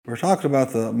We're talking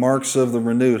about the marks of the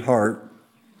renewed heart,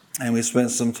 and we spent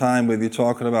some time with you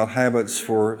talking about habits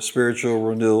for spiritual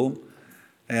renewal.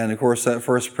 And of course, that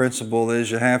first principle is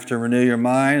you have to renew your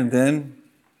mind, and then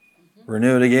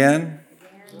renew it again,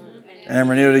 and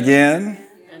renew it again,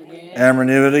 and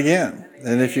renew it again.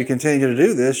 And if you continue to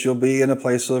do this, you'll be in a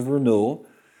place of renewal,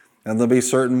 and there'll be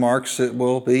certain marks that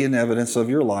will be in evidence of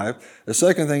your life. The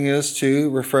second thing is to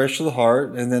refresh the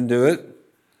heart, and then do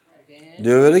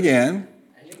it again.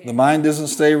 The mind doesn't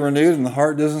stay renewed and the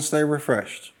heart doesn't stay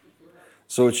refreshed.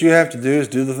 So what you have to do is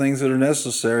do the things that are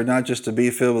necessary, not just to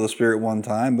be filled with the Spirit one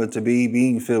time, but to be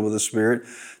being filled with the Spirit,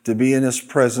 to be in His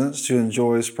presence, to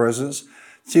enjoy His presence,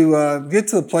 to get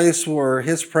to the place where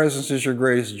His presence is your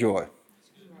greatest joy.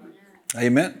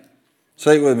 Amen?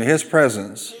 Say it with me. His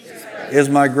presence is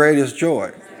my greatest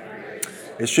joy.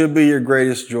 It should be your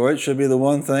greatest joy. It should be the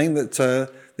one thing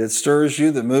that stirs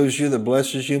you, that moves you, that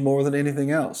blesses you more than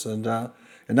anything else.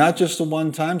 And not just a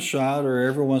one-time shot or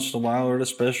every once in a while or at a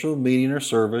special meeting or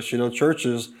service.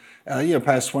 Churches,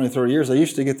 past 20, 30 years, they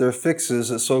used to get their fixes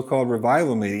at so-called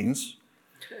revival meetings.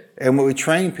 And what we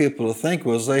trained people to think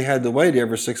was they had to wait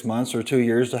every 6 months or 2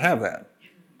 years to have that.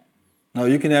 No,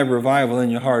 you can have revival in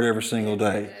your heart every single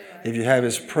day. If you have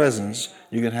His presence,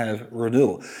 you can have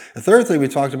renewal. The third thing we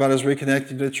talked about is reconnecting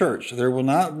to the church. There will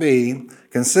not be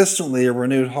consistently a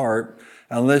renewed heart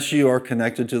unless you are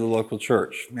connected to the local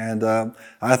church. And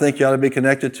I think you ought to be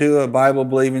connected to a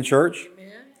Bible-believing church.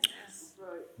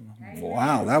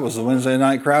 Wow, that was the Wednesday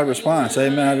night crowd response.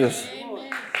 Amen. I just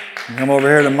come over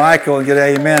here to Michael and get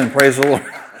an amen. Praise the Lord.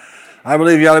 I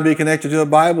believe you ought to be connected to a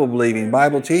Bible-believing,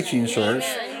 Bible-teaching church.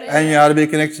 And you ought to be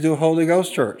connected to a Holy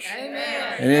Ghost church.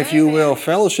 And if you will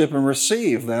fellowship and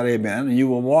receive that, amen, and you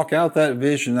will walk out that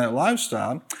vision, that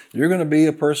lifestyle, you're going to be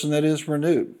a person that is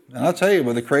renewed. And I'll tell you,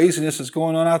 with the craziness that's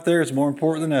going on out there, it's more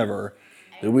important than ever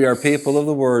that we are people of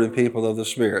the Word and people of the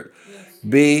Spirit.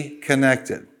 Be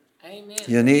connected.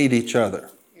 You need each other.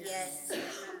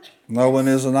 No one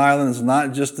is an island. It's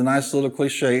not just a nice little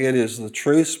cliche. It is the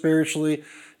truth spiritually.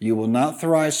 You will not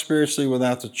thrive spiritually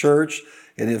without the church.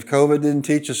 And if COVID didn't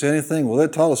teach us anything, well,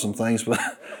 it taught us some things, but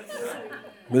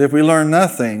if we learn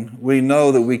nothing, we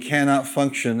know that we cannot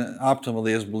function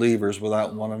optimally as believers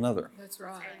without one another. That's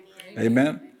right.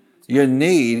 Amen? You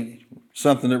need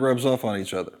something that rubs off on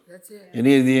each other. That's it. You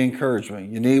need the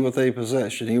encouragement. You need what they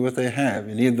possess. You need what they have.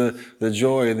 You need the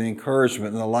joy and the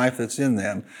encouragement and the life that's in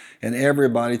them. And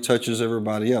everybody touches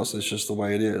everybody else. It's just the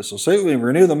way it is. So say with me,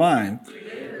 renew the mind,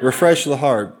 refresh the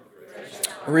heart,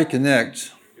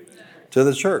 reconnect to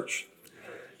the church.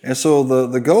 And so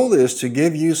the goal is to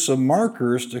give you some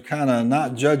markers to kind of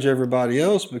not judge everybody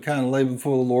else, but kind of lay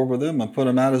before the Lord with them and put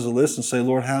them out as a list and say,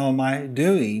 Lord, how am I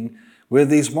doing with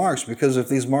these marks? Because if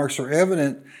these marks are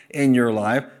evident in your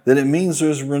life, then it means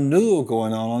there's renewal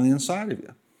going on the inside of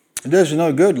you. It does you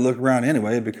no good to look around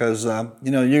anyway, because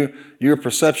your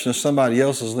perception of somebody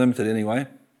else is limited anyway.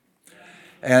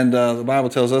 And the Bible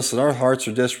tells us that our hearts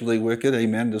are desperately wicked,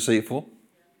 amen, deceitful.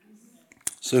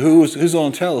 So who's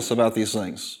going to tell us about these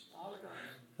things?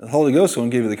 The Holy Ghost is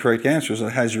going to give you the correct answers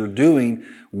as you're doing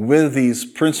with these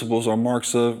principles or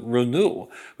marks of renewal.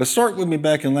 But start with me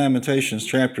back in Lamentations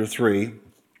chapter 3,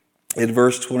 in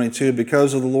verse 22.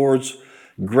 Because of the Lord's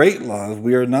great love,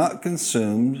 we are not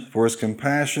consumed, for His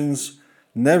compassions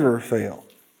never fail.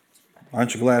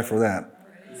 Aren't you glad for that?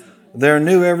 They're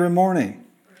new every morning.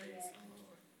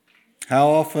 How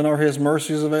often are His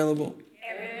mercies available?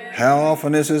 How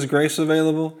often is His grace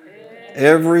available?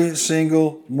 Every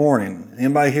single morning.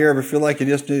 Anybody here ever feel like you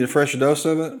just need a fresh dose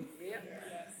of it?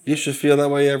 You should feel that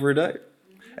way every day.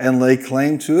 And lay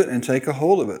claim to it and take a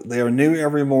hold of it. They are new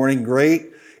every morning.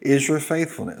 Great is your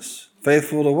faithfulness.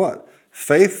 Faithful to what?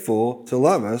 Faithful to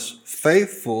love us.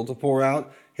 Faithful to pour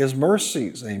out His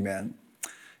mercies. Amen.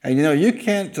 And you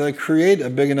can't create a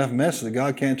big enough mess that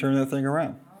God can't turn that thing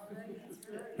around.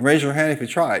 Raise your hand if you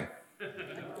tried.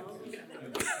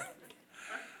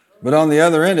 But on the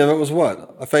other end of it was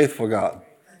what? A faithful God.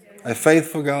 A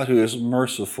faithful God who is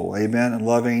merciful, amen, and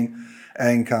loving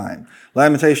and kind.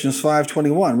 Lamentations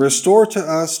 5:21. Restore to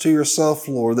us to yourself,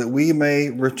 Lord, that we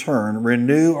may return.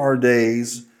 Renew our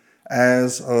days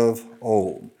as of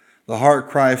old. The heart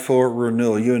cry for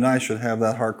renewal. You and I should have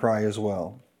that heart cry as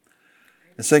well.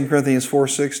 In 2 Corinthians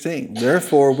 4:16.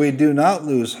 Therefore we do not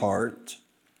lose heart,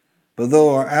 but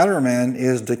though our outer man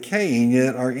is decaying,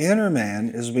 yet our inner man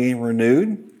is being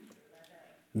renewed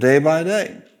day by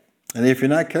day. And if you're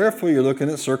not careful, you're looking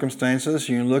at circumstances,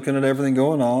 you're looking at everything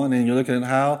going on, and you're looking at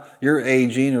how you're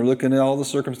aging, you're looking at all the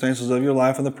circumstances of your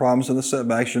life and the problems and the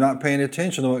setbacks. You're not paying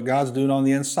attention to what God's doing on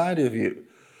the inside of you.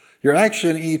 You're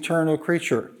actually an eternal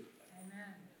creature.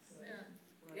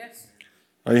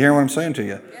 Are you hearing what I'm saying to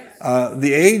you?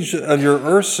 The age of your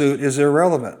earth suit is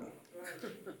irrelevant.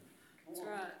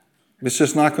 It's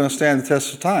just not going to stand the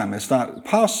test of time. It's not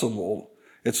possible.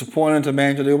 It's appointed to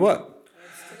man to do what?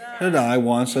 To die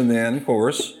once, and then, of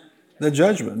course, the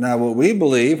judgment. Now, what we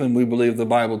believe, and we believe the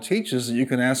Bible teaches, that you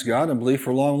can ask God and believe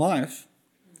for long life.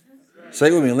 Say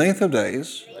it with me, length of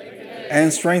days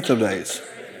and strength of days.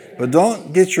 But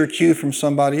don't get your cue from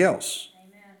somebody else.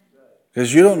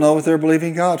 Because you don't know what they're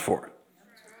believing God for.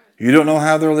 You don't know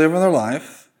how they're living their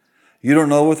life. You don't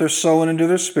know what they're sowing into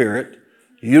their spirit.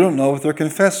 You don't know what they're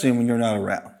confessing when you're not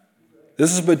around.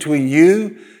 This is between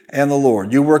you and the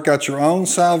Lord. You work out your own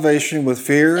salvation with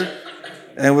fear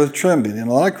and with trembling. And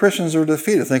a lot of Christians are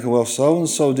defeated, thinking, well,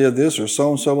 so-and-so did this, or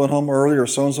so-and-so went home early, or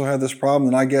so-and-so had this problem,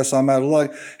 and I guess I'm out of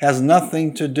luck. It has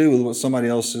nothing to do with what somebody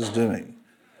else is doing.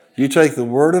 You take the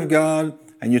Word of God,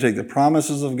 and you take the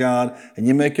promises of God, and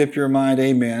you make up your mind,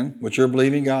 amen, what you're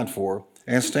believing God for,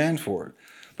 and stand for it.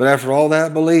 But after all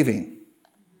that believing,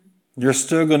 you're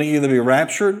still going to either be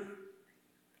raptured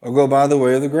or go by the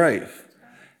way of the grave.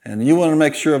 And you want to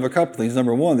make sure of a couple things.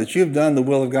 Number one, that you've done the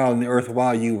will of God on the earth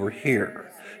while you were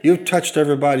here. You've touched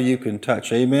everybody you can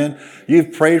touch. Amen.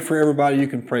 You've prayed for everybody you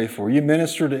can pray for. You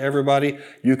minister to everybody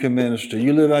you can minister.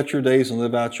 You live out your days and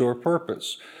live out your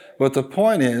purpose. But the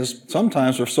point is,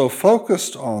 sometimes we're so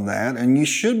focused on that, and you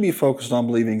should be focused on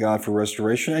believing God for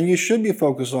restoration, and you should be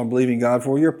focused on believing God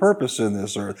for your purpose in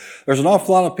this earth. There's an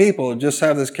awful lot of people that just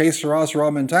have this que sera,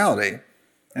 sera mentality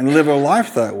and live their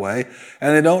life that way,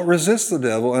 and they don't resist the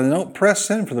devil, and they don't press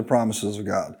in for the promises of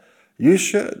God. You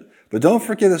should. But don't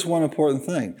forget this one important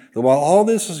thing, that while all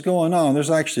this is going on, there's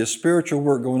actually a spiritual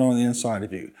work going on the inside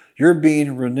of you. You're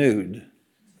being renewed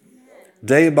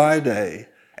day by day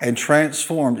and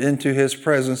transformed into His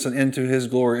presence and into His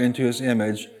glory, into His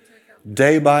image,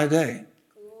 day by day,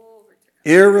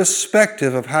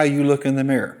 irrespective of how you look in the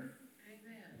mirror.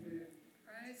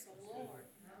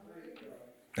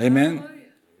 Amen.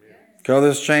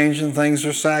 Colors changing, things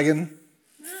are sagging.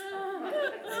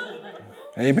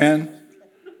 Amen.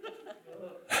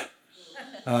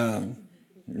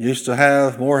 Used to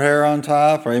have more hair on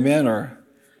top, or amen, or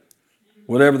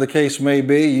whatever the case may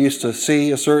be. You used to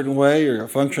see a certain way or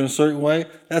function a certain way.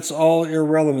 That's all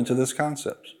irrelevant to this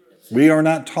concept. We are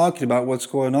not talking about what's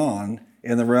going on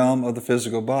in the realm of the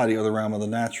physical body or the realm of the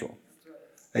natural.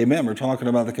 Amen. We're talking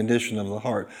about the condition of the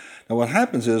heart. Now, what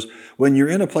happens is when you're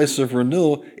in a place of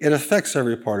renewal, it affects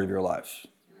every part of your life.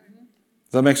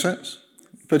 Does that make sense?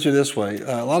 Put it this way.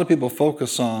 A lot of people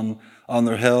focus on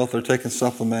their health. They're taking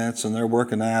supplements and they're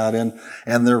working out and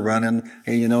they're running.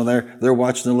 And, you know, they're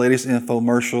watching the latest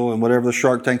infomercial and whatever the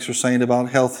Shark Tanks are saying about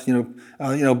health,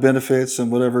 benefits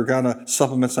and whatever kind of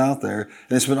supplements out there. And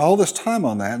they spend all this time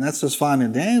on that, and that's just fine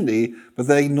and dandy, but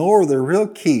they ignore the real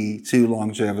key to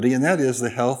longevity, and that is the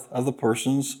health of the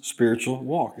person's spiritual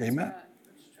walk. Amen.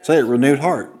 Say it, renewed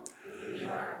heart.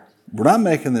 We're not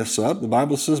making this up. The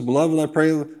Bible says, beloved, I pray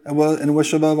and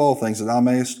wish above all things that thou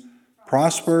mayest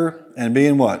prosper and be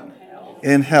in what?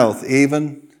 In health,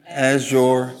 even as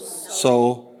your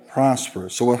soul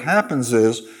prospers. So what happens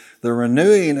is the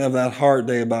renewing of that heart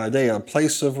day by day, a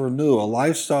place of renewal, a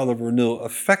lifestyle of renewal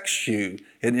affects you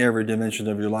in every dimension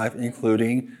of your life,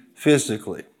 including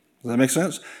physically. Does that make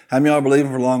sense? How many of y'all believe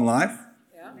for long life?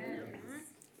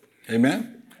 Yeah.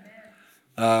 Amen?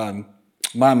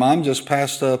 My mom just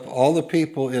passed up all the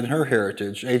people in her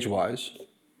heritage, age-wise.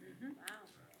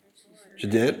 She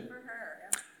did.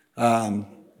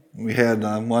 We had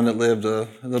one that lived a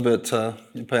little bit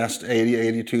past 80,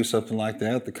 82, something like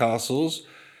that, the Costles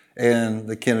and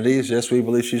the Kennedys. Yes, we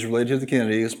believe she's related to the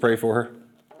Kennedys. Pray for her.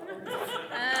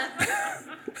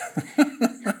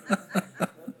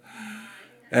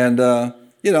 And,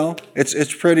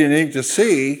 it's pretty neat to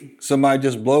see somebody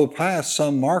just blow past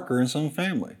some marker in some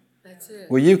family. That's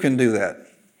it. Well, you can do that.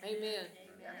 Amen.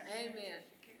 Amen.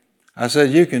 I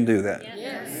said you can do that.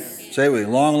 Yes. Say it with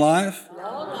me. Long life,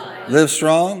 Long live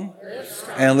strong,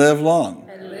 and live long.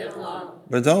 and live long.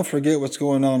 But don't forget what's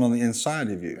going on the inside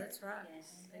of you. That's right.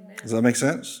 Amen. Does that make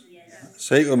sense?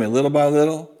 Say it with me. Little by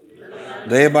little,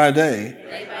 day by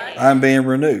day, I'm being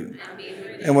renewed.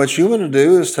 And what you want to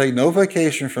do is take no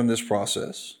vacation from this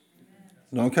process.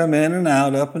 Don't come in and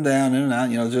out, up and down, in and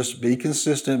out. Just be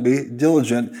consistent, be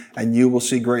diligent, and you will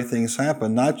see great things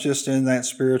happen, not just in that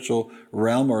spiritual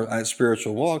realm or that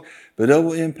spiritual walk, but it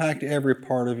will impact every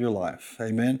part of your life.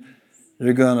 Amen.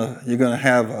 You're gonna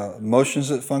have emotions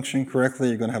that function correctly.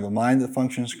 You're gonna have a mind that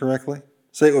functions correctly.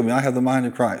 Say it with me. I have the mind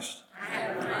of Christ.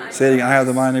 Say it again. I have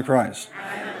the mind of Christ.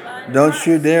 Don't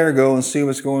you dare go and see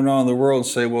what's going on in the world and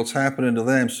say, well, it's happening to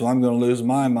them, so I'm going to lose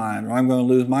my mind, or I'm going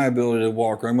to lose my ability to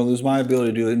walk, or I'm going to lose my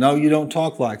ability to do that. No, you don't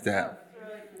talk like that.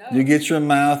 You get your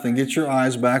mouth and get your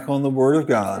eyes back on the Word of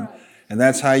God, and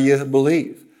that's how you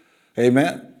believe.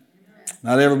 Amen?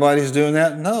 Not everybody's doing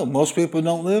that. No, most people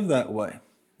don't live that way.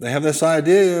 They have this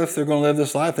idea if they're going to live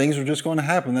this life, things are just going to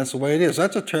happen. That's the way it is.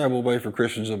 That's a terrible way for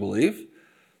Christians to believe.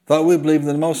 Thought we believed in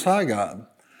the Most High God.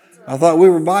 I thought we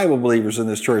were Bible believers in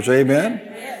this church.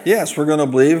 Amen? Yes, we're going to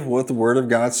believe what the Word of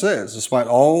God says. Despite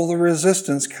all the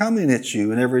resistance coming at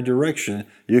you in every direction,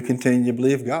 you continue to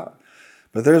believe God.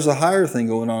 But there's a higher thing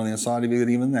going on inside of you than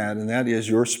even that, and that is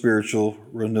your spiritual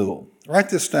renewal. Write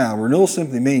this down. Renewal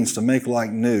simply means to make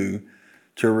like new,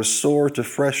 to restore to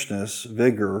freshness,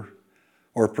 vigor,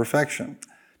 or perfection.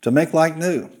 To make like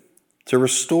new, to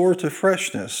restore to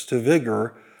freshness, to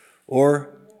vigor,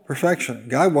 or perfection.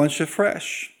 God wants you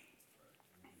fresh.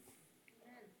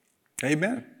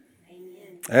 Amen.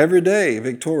 Every day,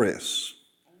 victorious.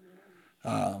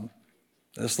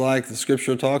 It's like the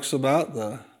scripture talks about,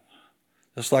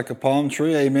 just like a palm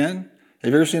tree. Amen.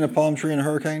 Have you ever seen a palm tree in a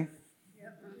hurricane?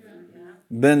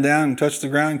 Bend down and touch the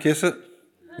ground, kiss it.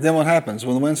 Then what happens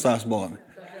when the wind stops blowing?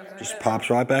 Just pops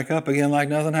right back up again like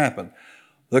nothing happened.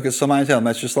 Look at somebody and tell them,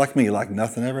 that's just like me, like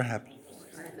nothing ever happened.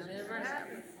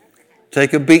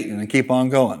 Take a beating and keep on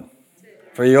going.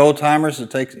 For you old timers, it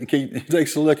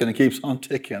takes a lick and it keeps on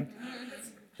ticking.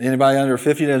 Anybody under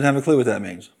 50 doesn't have a clue what that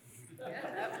means.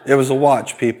 It was a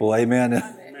watch, people. Amen.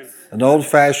 An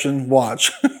old-fashioned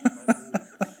watch.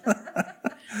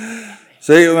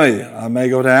 See with me. I may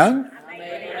go down,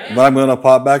 but I'm going to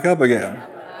pop back up again.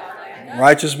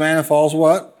 Righteous man falls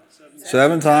what?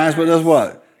 7 times, but does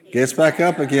what? Gets back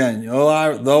up again.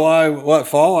 Though I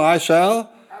fall, I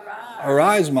shall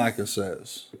arise, Micah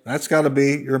says. That's got to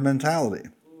be your mentality.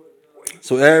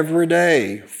 So every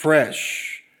day,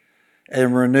 fresh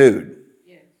and renewed.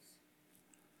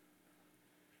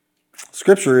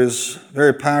 Scripture is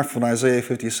very powerful in Isaiah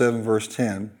 57, verse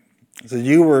 10. It says,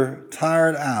 you were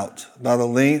tired out by the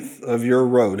length of your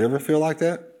road. Ever feel like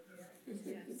that?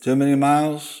 Too many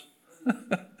miles?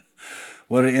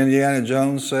 What did Indiana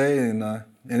Jones say in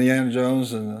Indiana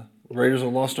Jones and the Raiders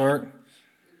of the Lost Ark?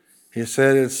 He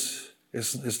said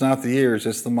it's not the years,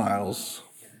 it's the miles.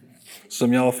 Some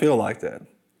of y'all feel like that.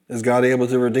 Is God able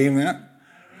to redeem that?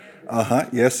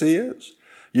 Yes, He is.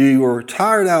 You were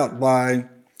tired out by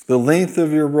the length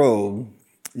of your road,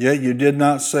 yet you did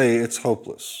not say it's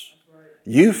hopeless.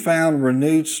 You found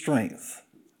renewed strength,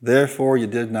 therefore you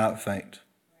did not faint.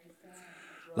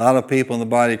 A lot of people in the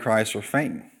body of Christ are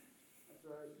fainting.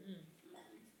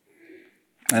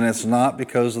 And it's not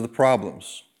because of the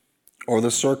problems or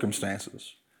the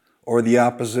circumstances or the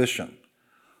opposition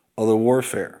or the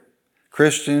warfare.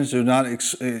 Christians do not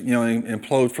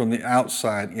implode from the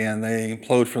outside in, they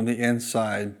implode from the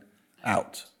inside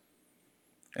out.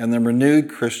 And the renewed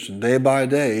Christian, day by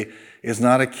day, is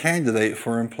not a candidate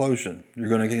for implosion. You're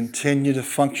going to continue to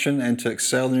function and to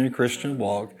excel in your Christian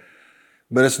walk,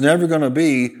 but it's never going to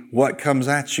be what comes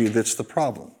at you that's the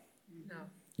problem. No.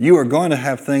 You are going to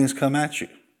have things come at you.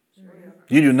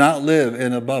 You do not live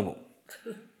in a bubble.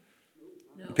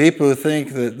 No. People who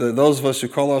think that those of us who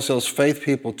call ourselves faith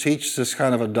people teach this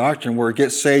kind of a doctrine where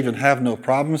get saved and have no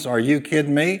problems. Are you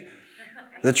kidding me?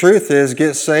 The truth is,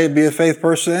 get saved, be a faith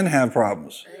person, and have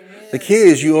problems. Amen. The key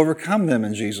is you overcome them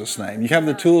in Jesus' name. You have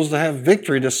the tools to have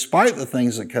victory despite the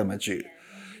things that come at you.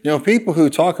 You know, people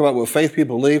who talk about what faith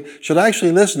people believe should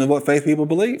actually listen to what faith people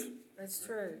believe. That's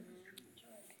true.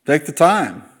 Take the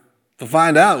time to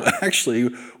find out actually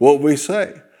what we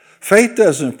say. Faith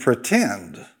doesn't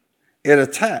pretend, it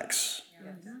attacks.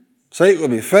 Say it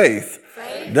with me, faith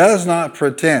does not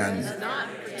pretend,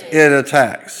 it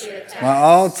attacks. My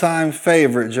all-time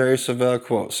favorite Jerry Savelle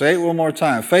quote. Say it one more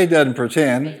time. Faith doesn't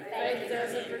pretend,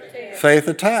 faith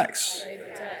attacks.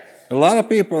 A lot of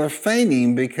people are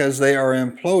fainting because they are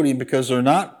imploding because they're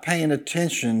not paying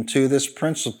attention to this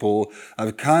principle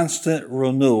of constant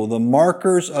renewal. The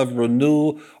markers of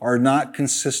renewal are not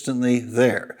consistently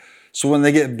there. So when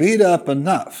they get beat up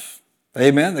enough,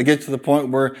 amen, they get to the point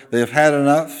where they've had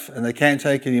enough and they can't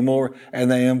take any more and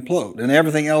they implode. And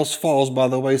everything else falls by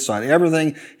the wayside.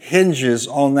 Everything hinges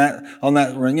on that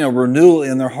renewal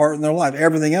in their heart and their life.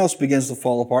 Everything else begins to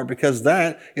fall apart because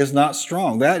that is not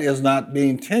strong. That is not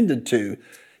being tended to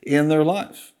in their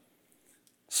life.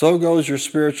 So goes your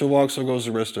spiritual walk, so goes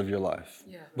the rest of your life.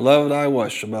 Yeah. Beloved, I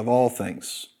wish above all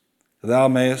things that thou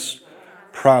mayest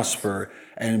prosper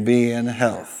and be in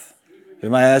health. They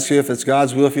might ask you if it's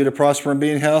God's will for you to prosper and be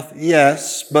in health.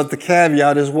 Yes, but the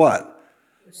caveat is what?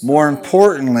 More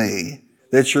importantly,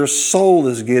 that your soul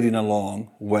is getting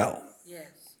along well. Yes.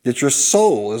 That your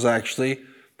soul is actually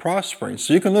prospering.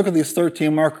 So you can look at these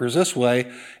 13 markers this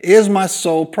way. Is my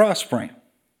soul prospering?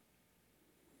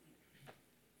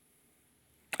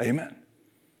 Amen.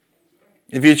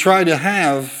 If you try to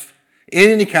have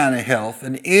any kind of health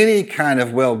and any kind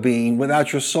of well-being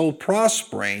without your soul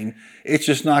prospering, it's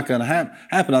just not going to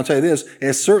happen. I'll tell you this,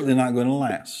 it's certainly not going to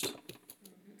last.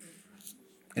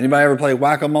 Anybody ever play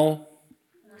whack-a-mole?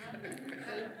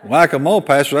 Whack-a-mole,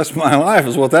 Pastor, that's my life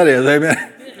is what that is,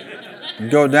 amen? You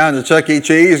go down to Chuck E.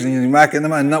 Cheese and you whack in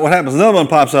them, and what happens? Another one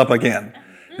pops up again.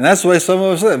 And that's the way some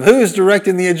of us live. Who is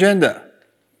directing the agenda?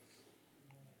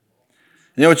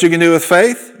 You know what you can do with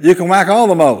faith? You can whack all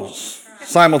the moles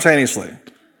simultaneously.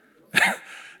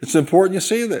 It's important you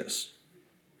see this.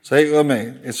 Say it with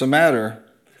me. It's a matter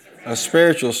of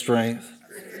spiritual strength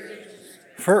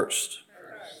first.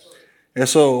 And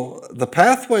so the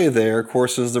pathway there, of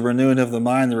course, is the renewing of the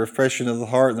mind, the refreshing of the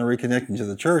heart, and the reconnecting to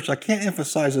the church. I can't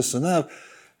emphasize this enough.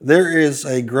 There is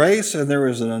a grace and there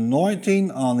is an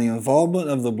anointing on the involvement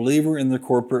of the believer in the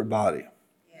corporate body.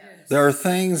 Yes. There are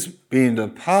things being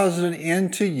deposited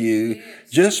into you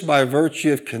just by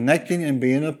virtue of connecting and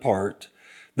being a part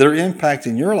that are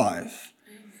impacting your life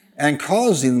and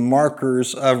causing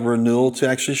markers of renewal to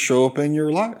actually show up in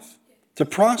your life, to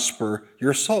prosper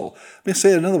your soul. Let me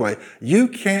say it another way. You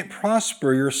can't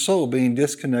prosper your soul being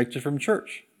disconnected from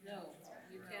church. No,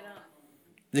 you cannot.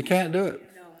 You can't do it.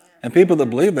 No. And people that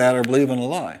believe that are believing a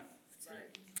lie.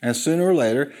 And sooner or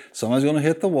later, someone's going to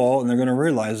hit the wall and they're going to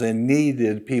realize they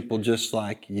needed people just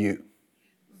like you.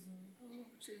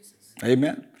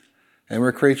 Amen. And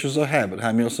we're creatures of habit.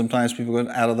 How many know sometimes people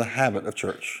go out of the habit of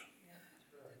church?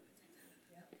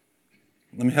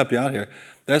 Let me help you out here.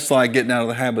 That's like getting out of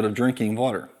the habit of drinking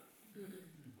water.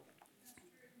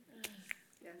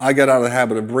 I got out of the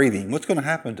habit of breathing. What's going to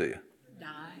happen to you?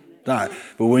 Die.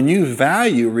 But when you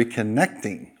value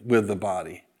reconnecting with the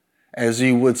body, as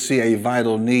you would see a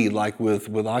vital need, like with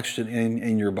oxygen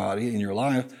in your body, in your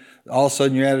life, all of a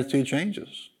sudden your attitude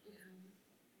changes.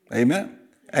 Amen.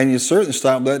 And you certainly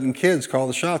stop letting kids call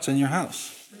the shots in your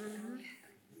house.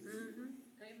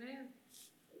 Amen.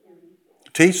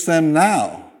 Teach them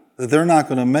now that they're not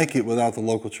going to make it without the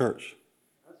local church.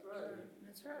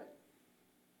 That's right.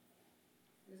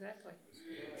 Exactly.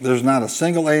 There's not a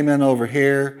single amen over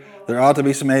here. There ought to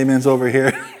be some amens over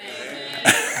here.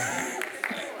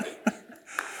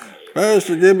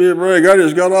 Pastor, give me a break. I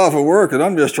just got off of work and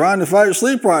I'm just trying to fight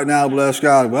sleep right now, bless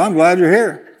God. Well, I'm glad you're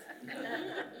here.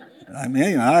 I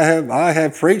mean, I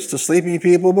have preached to sleeping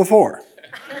people before.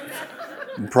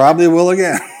 And probably will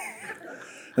again.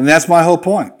 And that's my whole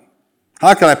point.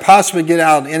 How could I possibly get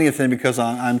out anything because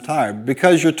I'm tired?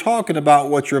 Because you're talking about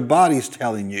what your body's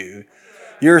telling you.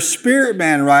 Your spirit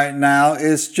man right now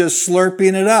is just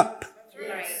slurping it up.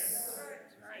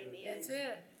 That's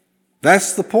it.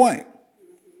 That's the point.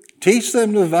 Teach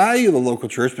them to value the local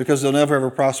church because they'll never have a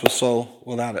prosperous soul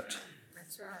without it.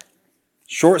 That's right.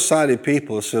 Short-sighted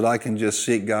people said, I can just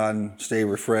seek God and stay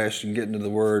refreshed and get into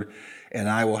the Word and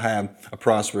I will have a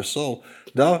prosperous soul.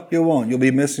 No, you won't. You'll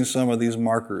be missing some of these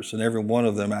markers, and every one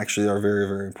of them actually are very,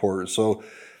 very important. So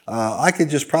I could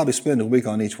just probably spend a week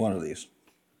on each one of these.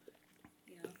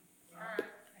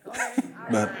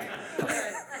 But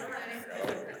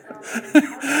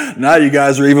now you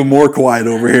guys are even more quiet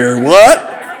over here. What?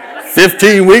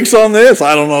 15 weeks on this?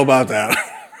 I don't know about that.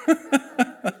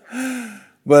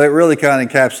 But it really kind of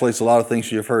encapsulates a lot of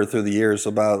things you've heard through the years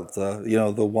about,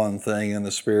 the one thing and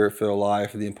the spirit-filled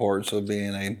life, and the importance of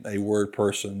being a word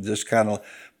person. Just kind of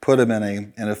put them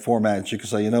in a format that you can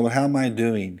say, you know what, how am I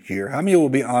doing here? How many of you will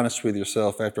be honest with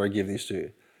yourself after I give these to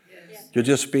you? Yes. You'll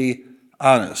just be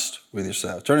honest with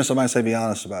yourself. Turn to somebody and say, be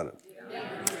honest about it. Yeah.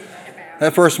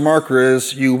 That first marker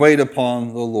is you wait upon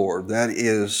the Lord. That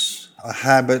is a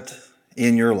habit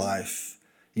in your life.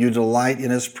 You delight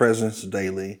in His presence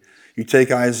daily. You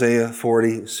take Isaiah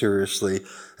 40 seriously.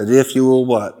 That if you will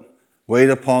what? Wait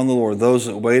upon the Lord. Those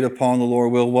that wait upon the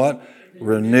Lord will what?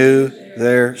 Renew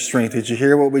their strength. Did you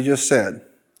hear what we just said?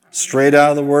 Straight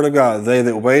out of the Word of God. They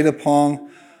that wait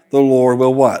upon the Lord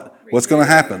will what? What's going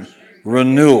to happen?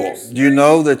 Renewal. Do you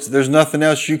know that there's nothing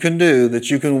else you can do that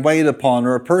you can wait upon,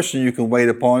 or a person you can wait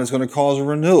upon is going to cause a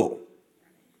renewal?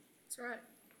 That's right.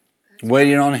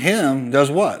 Waiting on Him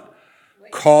does what?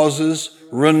 Causes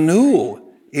renewal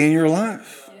in your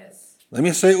life. Yes. Let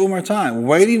me say it one more time.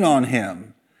 Waiting on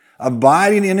Him,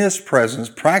 abiding in His presence,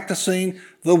 practicing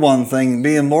the one thing,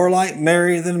 being more like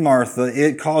Mary than Martha,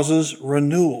 it causes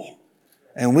renewal.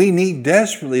 And we need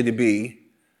desperately to be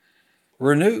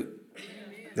renewed.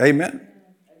 Amen.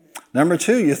 Number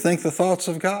 2, you think the thoughts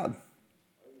of God.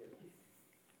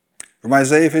 From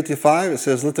Isaiah 55, it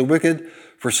says, let the wicked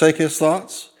forsake his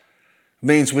thoughts. It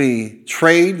means we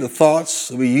trade the thoughts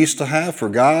that we used to have for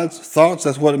God's thoughts.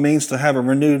 That's what it means to have a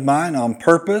renewed mind on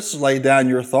purpose. Lay down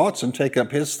your thoughts and take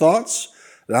up his thoughts.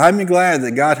 And I'm glad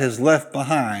that God has left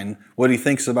behind what he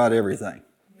thinks about everything.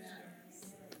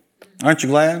 Aren't you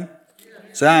glad?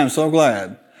 Say, I am so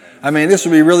glad. I mean, this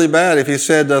would be really bad if he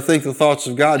said, think the thoughts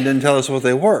of God and didn't tell us what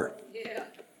they were.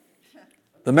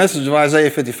 The message of Isaiah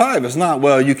 55 is not,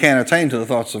 well, you can't attain to the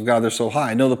thoughts of God, they're so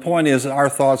high. No, the point is that our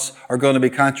thoughts are going to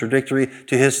be contradictory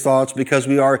to his thoughts because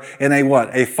we are in a what?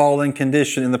 A fallen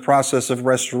condition in the process of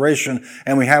restoration,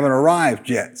 and we haven't arrived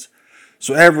yet.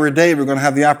 So every day we're going to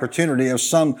have the opportunity of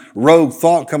some rogue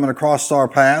thought coming across our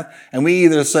path, and we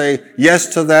either say yes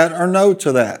to that or no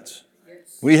to that.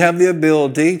 We have the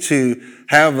ability to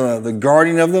have the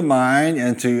guarding of the mind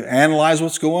and to analyze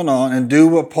what's going on and do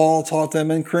what Paul taught them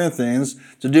in Corinthians.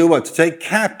 To do what? To take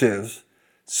captive,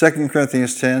 2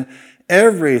 Corinthians 10,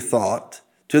 every thought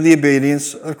to the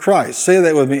obedience of Christ. Say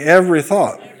that with me, every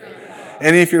thought.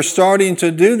 And if you're starting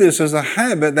to do this as a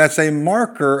habit, that's a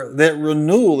marker that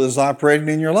renewal is operating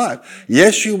in your life.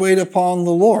 Yes, you wait upon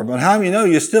the Lord, but how many know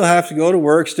you still have to go to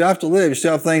work, still have to live, you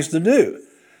still have things to do?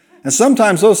 And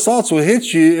sometimes those thoughts will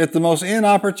hit you at the most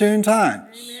inopportune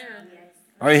times. Amen.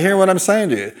 Are you hearing what I'm saying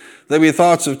to you? There'll be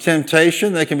thoughts of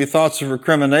temptation. They can be thoughts of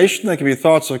recrimination. They can be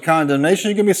thoughts of condemnation.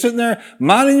 You can be sitting there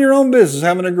minding your own business,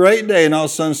 having a great day, and all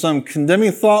of a sudden some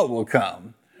condemning thought will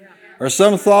come. Or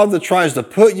some thought that tries to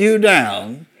put you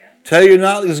down, tell you you're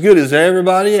not as good as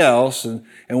everybody else, and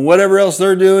whatever else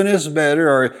they're doing is better,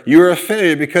 or you're a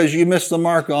failure because you missed the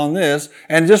mark on this.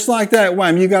 And just like that,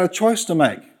 wham, you got a choice to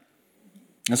make.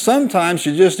 And sometimes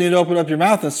you just need to open up your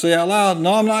mouth and say out loud,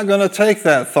 no, I'm not going to take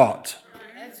that thought.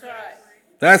 That's right.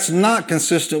 That's not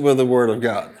consistent with the Word of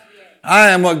God. I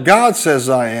am what God says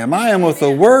I am. I am what the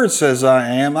Word says I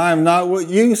am. I am not what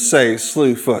you say,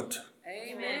 Slewfoot.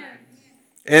 Amen.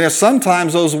 And if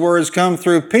sometimes those words come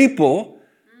through people,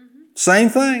 same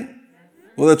thing.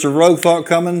 Whether it's a rogue thought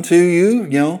coming to you,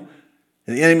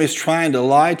 the enemy's trying to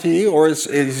lie to you, or it's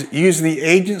using the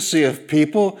agency of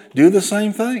people, do the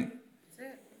same thing.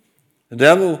 The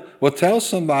devil will tell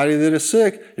somebody that is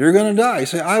sick, you're going to die. You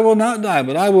say, I will not die,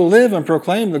 but I will live and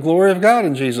proclaim the glory of God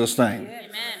in Jesus' name. Amen.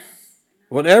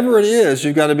 Whatever it is,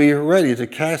 you've got to be ready to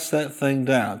cast that thing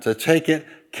down, to take it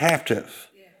captive.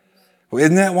 Well,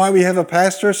 isn't that why we have a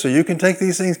pastor? So you can take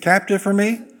these things captive for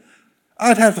me?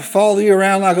 I'd have to follow you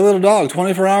around like a little dog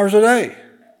 24 hours a day.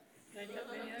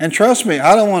 And trust me,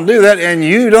 I don't want to do that, and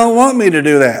you don't want me to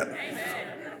do that.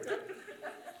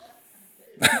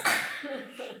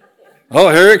 Oh,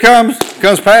 here it comes.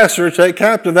 Comes pastor, take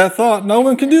captive that thought. No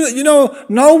one can do that.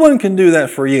 No one can do that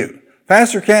for you.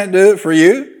 Pastor can't do it for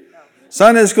you.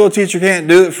 Sunday school teacher can't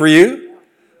do it for you.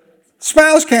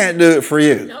 Spouse can't do it for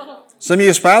you. Some of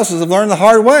you spouses have learned the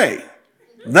hard way.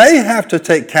 They have to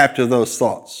take captive those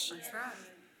thoughts.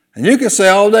 And you can say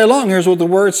all day long, here's what the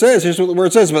Word says, here's what the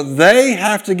Word says, but they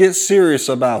have to get serious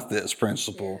about this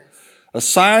principle. A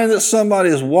sign that somebody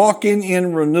is walking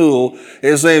in renewal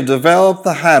is they've developed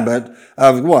the habit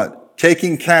of what?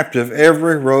 Taking captive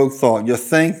every rogue thought. You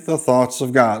think the thoughts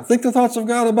of God. Think the thoughts of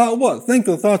God about what? Think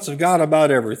the thoughts of God about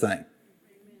everything.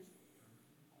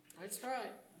 That's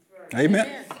right.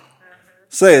 Amen.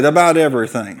 Say it, about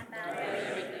everything.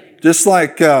 Just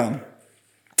like,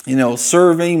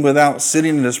 serving without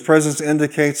sitting in His presence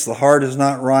indicates the heart is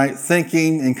not right.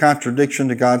 Thinking in contradiction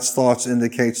to God's thoughts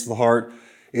indicates the heart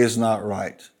is not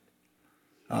right.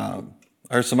 I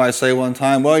heard somebody say one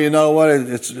time, well, you know what?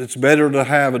 It's better to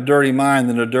have a dirty mind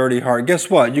than a dirty heart. Guess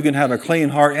what? You can have a clean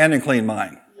heart and a clean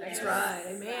mind. That's right.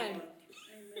 Amen.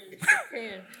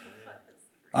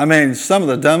 I mean, some of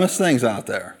the dumbest things out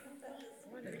there.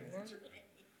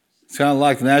 It's kind of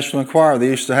like the National Enquirer. They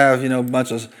used to have, a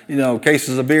bunch of,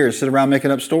 cases of beer, sit around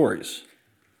making up stories.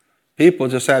 People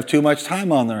just have too much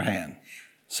time on their hand.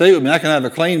 Say it with me, I can have a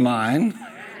clean mind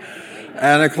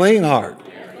and a clean heart.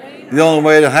 The only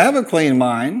way to have a clean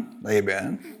mind,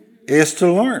 amen, is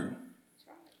to learn.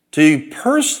 To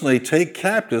personally take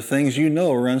captive things you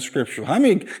know are unscriptural. How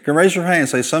many can raise your hand and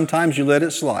say, sometimes you let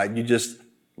it slide? You just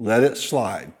let it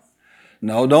slide.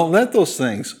 No, don't let those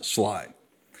things slide.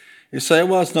 You say,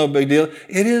 well, it's no big deal.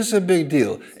 It is a big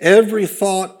deal. Every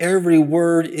thought, every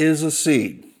word is a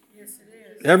seed. Yes,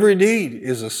 it is. Every deed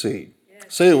is a seed. Yes.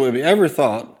 Say it with me. Every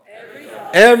thought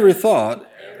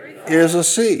is a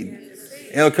seed.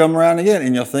 It'll come around again,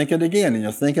 and you'll think it again, and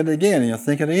you'll think it again, and you'll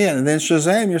think it again. And then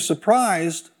shazam, you're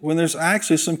surprised when there's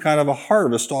actually some kind of a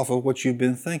harvest off of what you've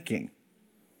been thinking.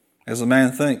 As a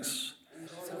man thinks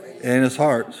in his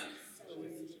heart,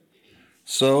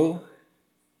 so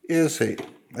is he.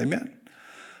 Amen.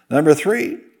 Number 3,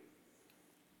 you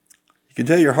can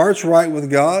tell your heart's right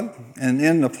with God and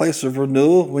in a place of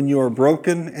renewal when you are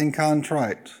broken and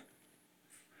contrite.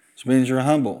 This means you're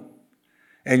humble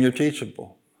and you're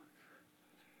teachable.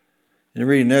 You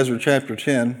read in Ezra chapter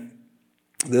 10,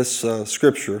 this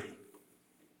scripture,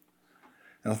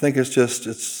 and I think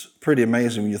it's pretty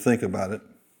amazing when you think about it.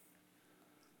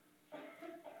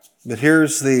 But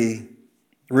here's the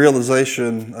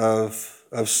realization of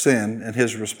sin and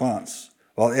his response.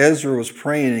 While Ezra was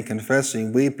praying and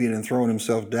confessing, weeping and throwing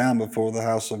himself down before the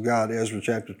house of God, Ezra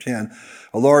chapter 10,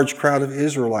 a large crowd of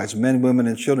Israelites, men, women,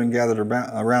 and children gathered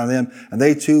around them, and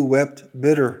they too wept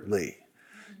bitterly.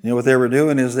 You know what they were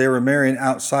doing is they were marrying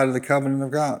outside of the covenant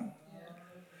of God.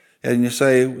 And you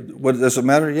say, what does it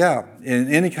matter? Yeah,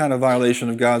 in any kind of violation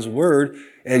of God's word,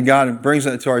 and God brings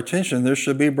that to our attention, there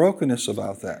should be brokenness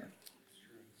about that.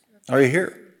 Are you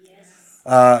here?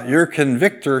 Yes. Your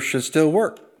convictor should still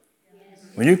work. Yes.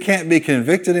 When you can't be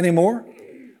convicted anymore,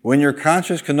 when your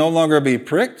conscience can no longer be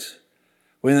pricked,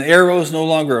 when the arrows no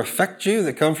longer affect you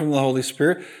that come from the Holy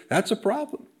Spirit, that's a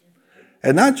problem.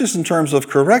 And not just in terms of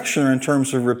correction or in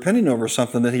terms of repenting over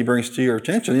something that he brings to your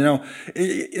attention. You know,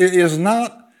 it is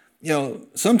not, you know,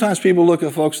 sometimes people look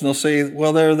at folks and they'll say,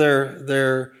 well,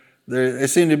 they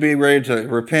seem to be ready to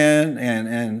repent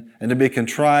and to be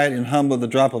contrite and humble at the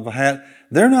drop of a hat.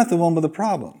 They're not the one with the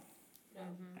problem.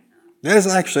 That is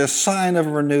actually a sign of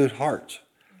a renewed heart.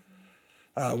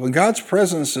 When God's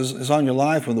presence is on your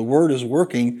life, when the Word is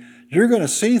working, you're going to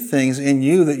see things in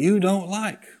you that you don't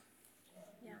like.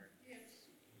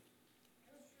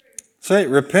 Say,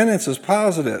 repentance is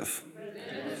positive.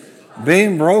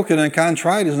 Being broken and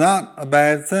contrite is not a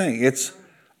bad thing. It's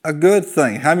a good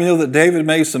thing. How many know that David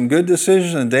made some good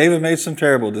decisions and David made some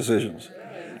terrible decisions?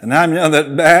 And how many know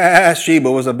that Bathsheba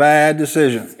was a bad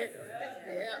decision?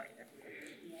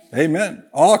 Amen.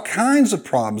 All kinds of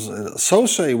problems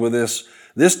associated with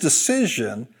this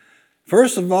decision.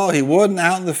 First of all, he wasn't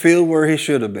out in the field where he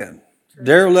should have been.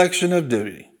 Dereliction of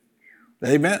duty.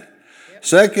 Amen.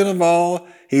 Second of all,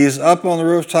 he's up on the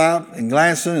rooftop and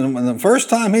glancing, and the first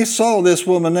time he saw this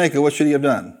woman naked, what should he have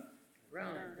done?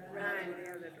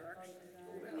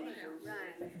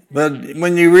 But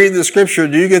when you read the scripture,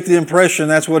 do you get the impression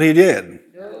that's what he did?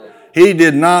 No. He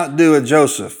did not do it,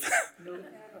 Joseph.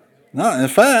 No, in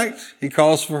fact, he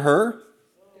calls for her,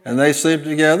 and they sleep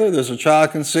together. There's a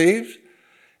child conceived,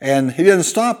 and he didn't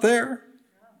stop there.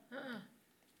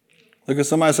 Look at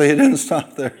somebody say, he didn't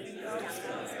stop there.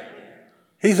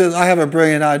 He says, I have a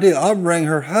brilliant idea. I'll bring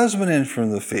her husband in from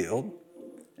the field,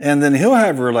 and then he'll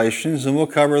have relations, and we'll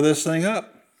cover this thing up.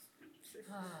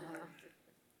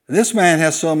 This man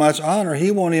has so much honor, he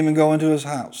won't even go into his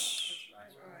house.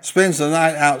 Spends the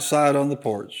night outside on the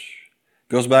porch.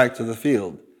 Goes back to the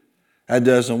field. That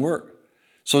doesn't work.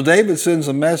 So David sends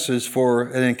a message for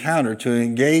an encounter to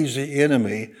engage the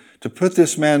enemy, to put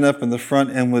this man up in the front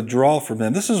and withdraw from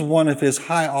him. This is one of his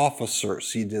high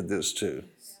officers he did this to.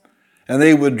 And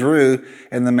they withdrew,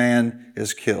 and the man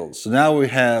is killed. So now we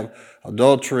have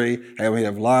adultery, and we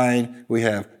have lying, we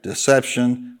have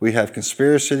deception, we have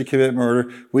conspiracy to commit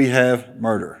murder, we have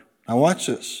murder. Now watch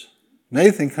this.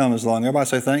 Nathan comes along. Everybody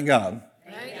say, thank God.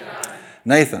 Thank God.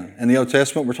 Nathan. In the Old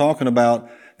Testament, we're talking about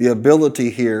the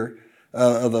ability here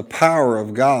of the power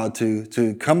of God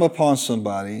to come upon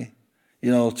somebody,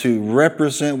 to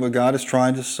represent what God is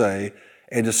trying to say,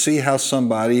 and to see how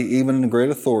somebody, even in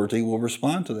great authority, will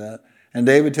respond to that. And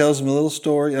David tells him a little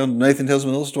story. Nathan tells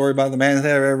him a little story about the man that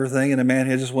had everything, and the man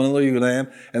who had just one little ewe lamb.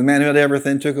 And the man who had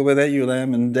everything took away that ewe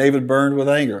lamb, and David burned with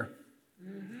anger.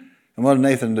 Mm-hmm. And what did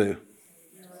Nathan do?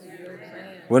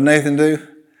 What did Nathan do?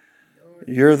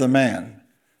 You're the man.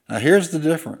 Now here's the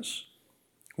difference.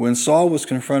 When Saul was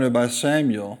confronted by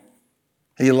Samuel,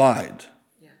 he lied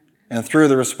and threw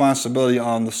the responsibility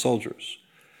on the soldiers.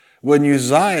 When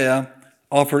Uzziah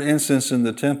offered incense in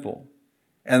the temple,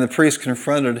 and the priest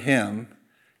confronted him,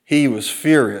 he was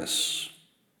furious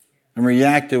and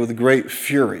reacted with great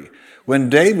fury. When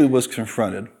David was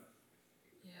confronted,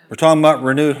 we're talking about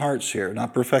renewed hearts here,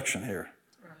 not perfection here.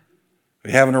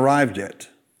 We haven't arrived yet.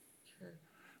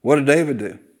 What did David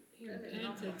do?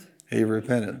 He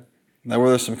repented. Now, were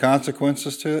there some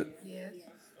consequences to it? Yes.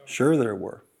 Sure there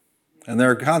were. And there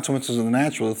are consequences in the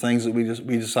natural, the things that we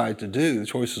decide to do, the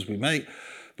choices we make.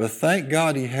 But thank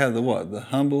God he had the what? The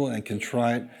humble and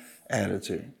contrite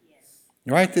attitude.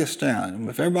 Write this down.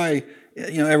 If everybody,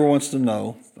 ever wants to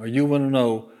know, or you want to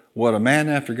know what a man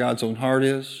after God's own heart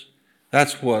is,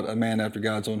 that's what a man after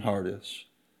God's own heart is.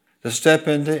 To step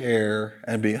into error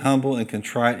and be humble and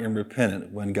contrite and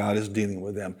repentant when God is dealing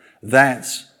with them.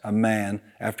 That's a man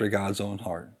after God's own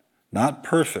heart. Not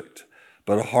perfect,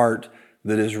 but a heart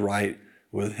that is right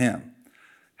with him.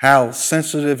 How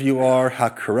sensitive you are, how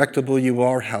correctable you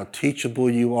are, how teachable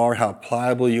you are, how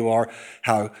pliable you are,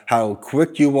 how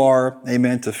quick you are,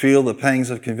 amen, to feel the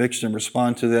pangs of conviction and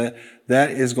respond to that,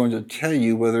 that is going to tell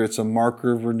you whether it's a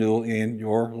marker of renewal in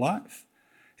your life.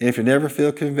 And if you never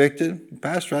feel convicted,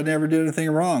 Pastor, I never did anything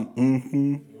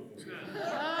wrong.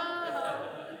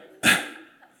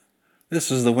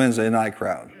 This is the Wednesday night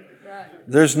crowd.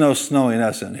 There's no snowing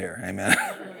us in here, amen.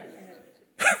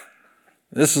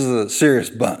 This is a serious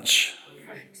bunch.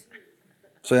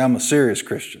 Say, I'm a serious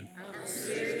Christian.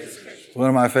 One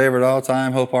of my favorite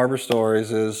all-time Hope Harbor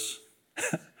stories is,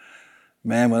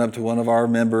 man went up to one of our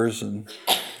members and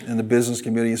in the business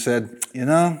community and said,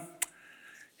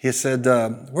 he said,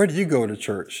 where do you go to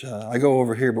church? I go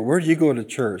over here, but where do you go to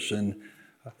church? And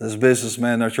this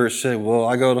businessman in our church said, well,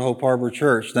 I go to Hope Harbor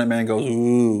Church. And that man goes,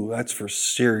 ooh, that's for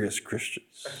serious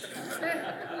Christians.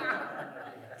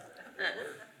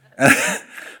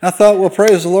 I thought, well,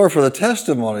 praise the Lord for the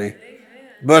testimony.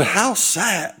 But how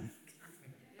sad.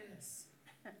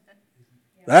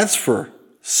 That's for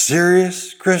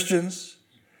serious Christians.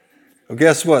 Well,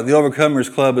 guess what? The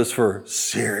Overcomers Club is for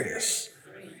serious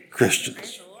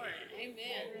Christians.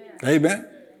 Amen.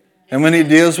 And when he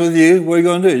deals with you, what are you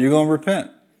going to do? You're going to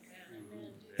repent.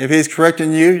 If he's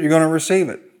correcting you, you're going to receive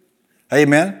it.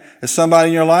 Amen. If somebody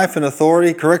in your life in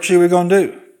authority corrects you, what are you going to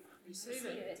do?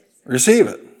 Receive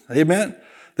it. Amen.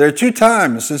 There are 2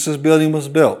 times since this building was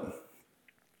built.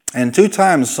 And 2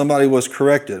 times somebody was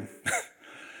corrected.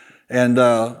 And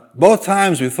both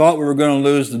times we thought we were going to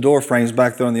lose the door frames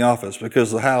back there in the office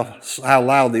because of how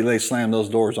loudly they slammed those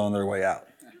doors on their way out.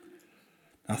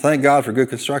 Now thank God for good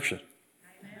construction.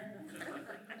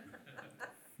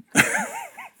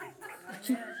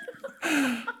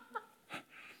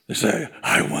 You say,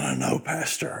 I want to know,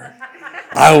 Pastor.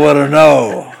 I want to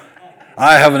know.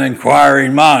 I have an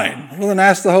inquiring mind. Well, then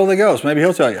ask the Holy Ghost. Maybe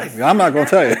he'll tell you. I'm not going to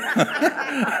tell you.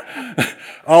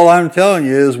 All I'm telling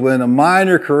you is when a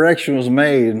minor correction was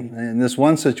made, in this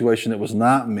one situation, it was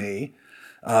not me.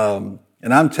 And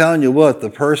I'm telling you what, the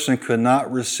person could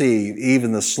not receive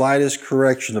even the slightest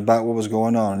correction about what was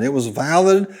going on. And it was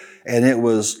valid, and it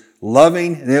was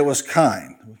loving, and it was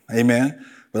kind. Amen.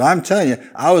 But I'm telling you,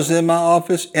 I was in my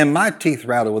office, and my teeth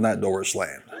rattled when that door was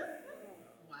slammed.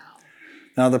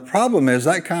 Now, the problem is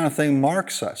that kind of thing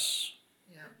marks us.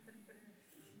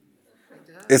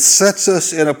 It sets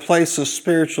us in a place of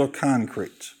spiritual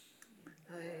concrete.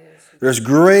 There's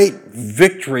great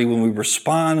victory when we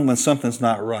respond when something's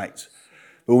not right.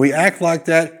 When we act like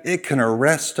that, it can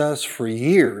arrest us for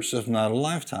years, if not a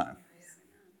lifetime.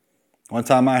 One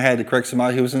time I had to correct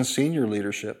somebody who was in senior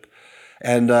leadership.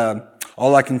 And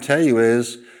all I can tell you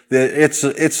is that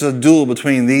it's a duel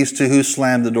between these two who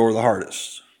slammed the door the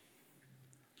hardest.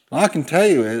 All I can tell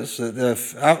you is that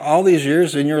if all these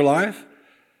years in your life,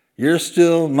 you're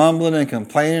still mumbling and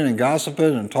complaining and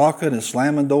gossiping and talking and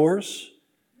slamming doors,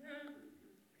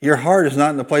 your heart is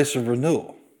not in a place of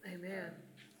renewal. Amen.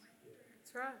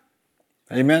 That's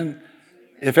right. Amen.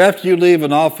 If after you leave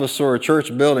an office or a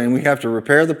church building, we have to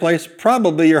repair the place,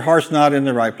 probably your heart's not in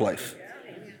the right place.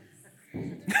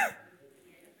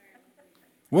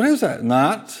 What is that?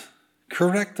 Not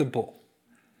correctable.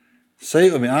 Say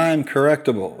it with me. I am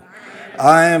correctable.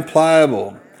 I am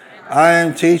pliable. I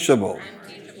am teachable.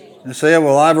 And say,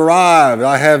 well, I've arrived.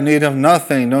 I have need of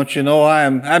nothing. Don't you know I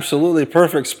am absolutely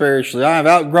perfect spiritually? I have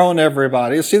outgrown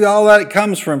everybody. See, all that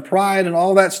comes from pride, and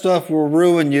all that stuff will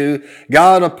ruin you.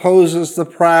 God opposes the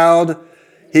proud.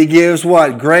 He gives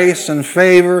what? Grace and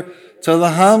favor to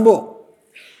the humble.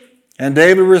 And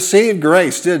David received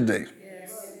grace, didn't he?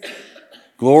 Yes.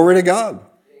 Glory to God.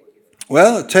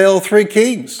 Well, it tells 3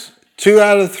 kings. 2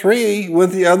 out of 3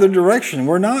 went the other direction.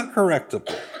 We're not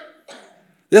correctable.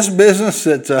 This business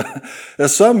that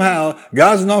somehow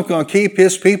God's not going to keep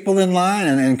his people in line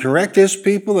and correct his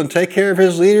people and take care of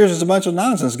his leaders is a bunch of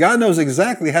nonsense. God knows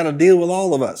exactly how to deal with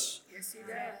all of us. Yes, he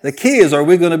does. The key is, are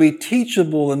we going to be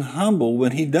teachable and humble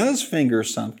when he does finger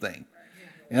something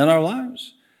in our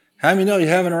lives? How many know you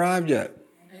haven't arrived yet?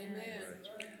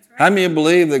 How many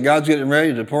believe that God's getting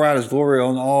ready to pour out his glory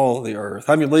on all the earth?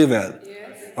 How many believe that?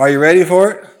 Yes. Are you ready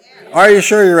for it? Yes. Are you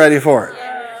sure you're ready for it?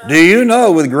 Yes. Do you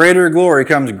know with greater glory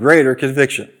comes greater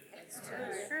conviction? It's true.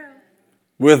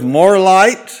 With more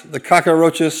light, the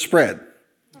cockroaches spread.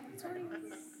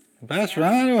 Pastor,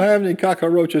 I don't have any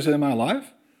cockroaches in my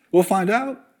life. We'll find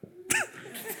out.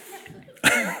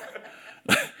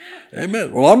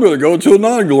 Amen. Well, I'm going to go to a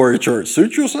non-glory church.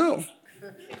 Suit yourself.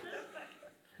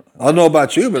 I don't know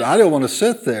about you, but I don't want to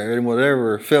sit there in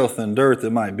whatever filth and dirt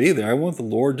that might be there. I want the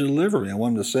Lord to deliver me. I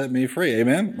want Him to set me free.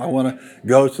 Amen? I want to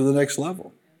go to the next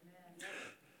level.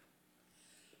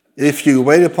 If you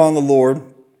wait upon the Lord,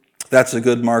 that's a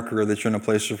good marker that you're in a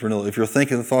place of renewal. If you're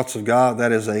thinking the thoughts of God,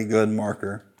 that is a good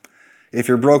marker. If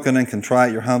you're broken and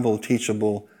contrite, you're humble,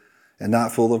 teachable, and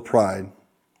not full of pride,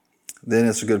 then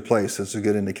it's a good place. It's a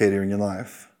good indicator in your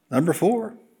life. Number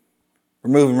 4,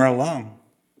 we're moving right along.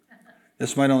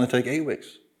 This might only take 8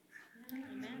 weeks.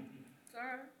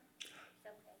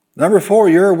 Number 4,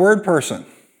 you're a word person.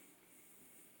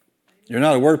 You're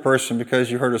not a word person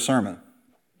because you heard a sermon.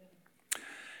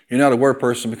 You're not a word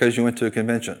person because you went to a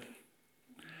convention.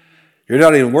 You're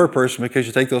not even a word person because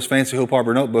you take those fancy Hope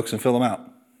Harbor notebooks and fill them out.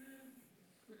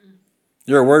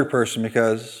 You're a word person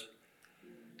because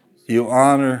you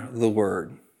honor the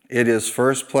Word. It is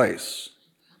first place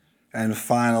and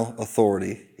final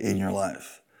authority in your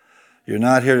life. You're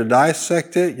not here to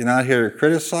dissect it. You're not here to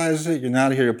criticize it. You're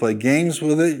not here to play games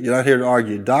with it. You're not here to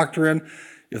argue doctrine.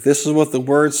 If this is what the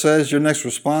Word says, your next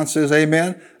response is,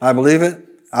 amen, I believe it,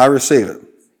 I receive it.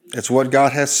 It's what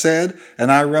God has said,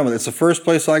 and I run with it. It's the first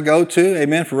place I go to,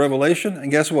 amen, for revelation. And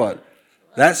guess what?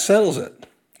 That settles it.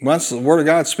 Once the Word of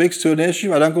God speaks to an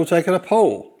issue, I don't go take it a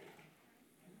poll.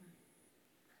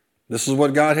 This is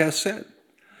what God has said.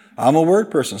 I'm a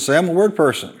word person. Say, I'm a word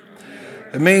person.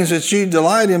 It means that you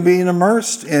delight in being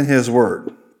immersed in His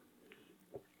Word.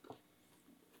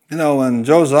 You know, when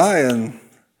Josiah and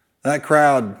that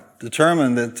crowd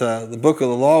determined that the book of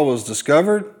the law was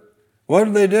discovered, what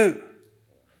did they do?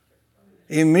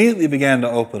 Immediately began to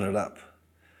open it up.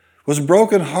 Was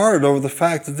brokenhearted over the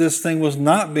fact that this thing was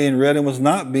not being read and was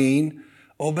not being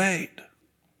obeyed.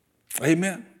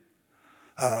 Amen.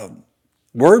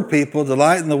 Word people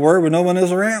delight in the Word when no one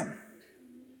is around.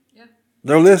 Yeah.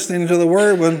 They're listening to the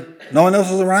Word when no one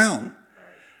else is around.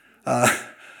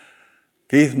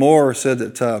 Keith Moore said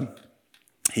that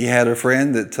he had a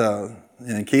friend that,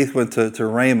 and Keith went to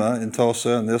Rhema in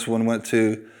Tulsa, and this one went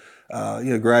to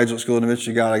graduate school, and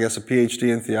eventually got, I guess, a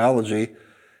PhD in theology.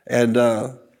 And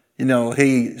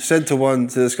he said to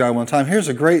this guy one time, here's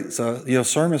a great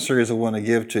sermon series I want to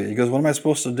give to you. He goes, what am I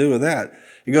supposed to do with that?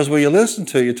 He goes, well, you listen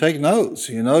to it, you take notes.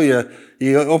 You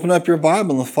open up your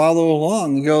Bible and follow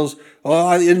along. He goes, well,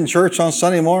 I did in church on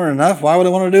Sunday morning enough. Why would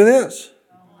I want to do this?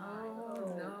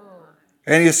 Oh, no.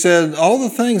 And he said all the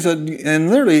things and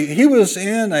literally he was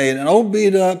in an old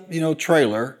beat up,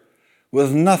 trailer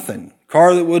with nothing,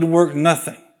 car that wouldn't work,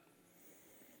 nothing.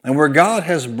 And where God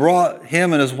has brought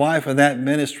him and his wife in that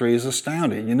ministry is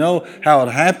astounding. You know how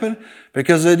it happened?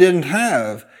 Because they didn't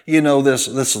have,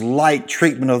 this light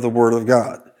treatment of the Word of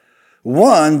God.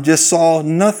 One just saw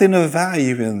nothing of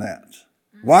value in that.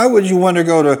 Why would you want to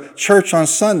go to church on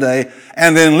Sunday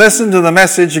and then listen to the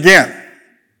message again?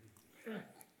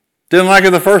 Didn't like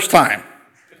it the first time.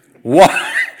 Why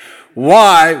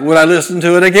would I listen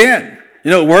to it again?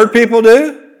 You know what word people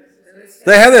do?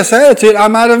 They have this attitude, I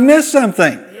might have missed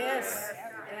something.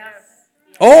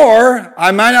 Or I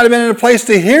might not have been in a place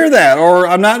to hear that, or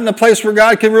I'm not in a place where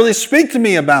God can really speak to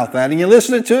me about that. And you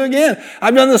listen to it again.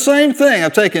 I've done the same thing.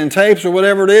 I've taken tapes or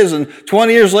whatever it is, and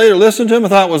 20 years later listened to them and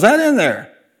thought, was that in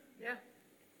there? Yeah.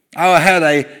 I had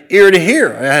an ear to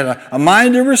hear. I had a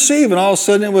mind to receive, and all of a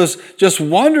sudden it was just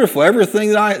wonderful. Everything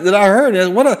that I heard.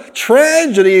 And what a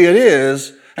tragedy it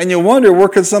is. And you wonder, where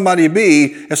could somebody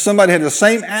be if somebody had the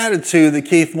same attitude that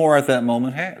Keith Moore at that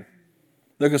moment had?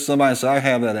 Look at somebody and say, I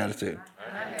have that attitude.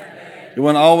 You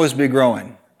want to always be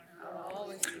growing,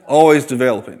 always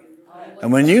developing. And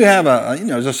when you have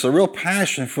just a real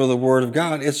passion for the Word of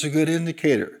God, it's a good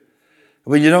indicator.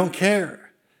 When you don't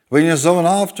care, when you're zoning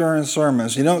off during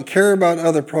sermons, you don't care about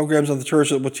other programs of the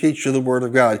church that will teach you the Word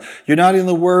of God. You're not in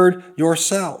the Word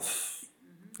yourself.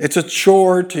 It's a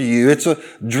chore to you. It's a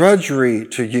drudgery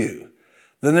to you.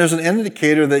 Then there's an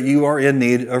indicator that you are in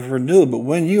need of renewal. But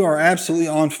when you are absolutely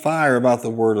on fire about the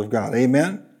Word of God,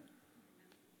 amen?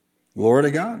 Glory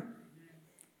to God.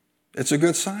 It's a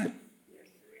good sign.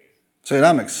 Say,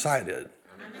 I'm excited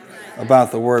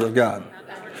about the Word of God.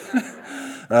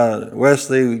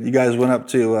 Wesley, you guys went up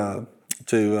to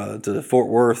Fort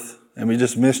Worth, and we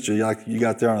just missed you. You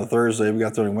got there on a Thursday, we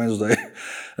got there on Wednesday,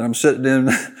 and I'm sitting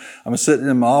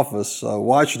in my office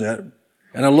watching it,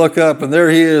 and I look up, and there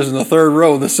he is in the third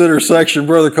row, the center section.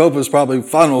 Brother Cope is probably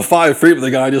 5 feet with the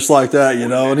guy, just like that,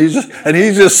 and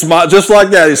he's just smile, just like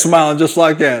that. He's smiling just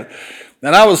like that.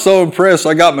 And I was so impressed,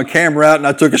 I got my camera out and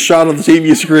I took a shot of the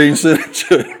TV screen, sent it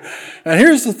to him. And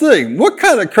here's the thing: what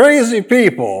kind of crazy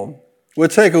people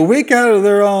would take a week out of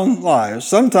their own lives,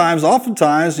 sometimes,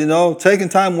 oftentimes, taking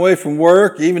time away from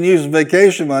work, even using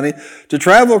vacation money, to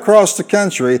travel across the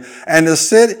country and to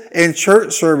sit in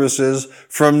church services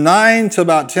from 9 to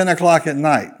about 10 o'clock at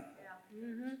night.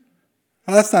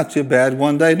 Well, that's not too bad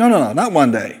one day. No, not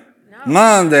one day. No.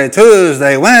 Monday,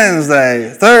 Tuesday,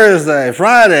 Wednesday, Thursday,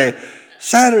 Friday,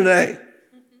 Saturday.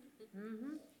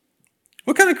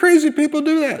 What kind of crazy people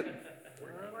do that?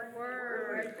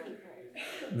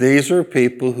 These are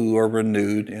people who are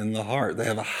renewed in the heart. They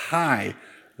have a high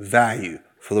value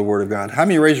for the Word of God. How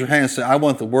many raise your hand and say, I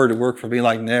want the Word to work for me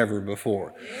like never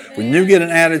before? When you get an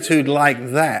attitude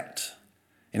like that,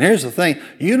 and here's the thing,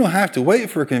 you don't have to wait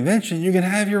for a convention. You can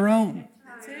have your own.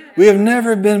 We have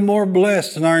never been more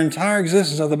blessed in our entire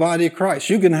existence of the body of Christ.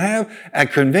 You can have a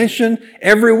convention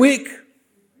every week.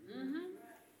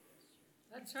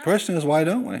 That's right. The question is, why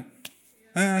don't we?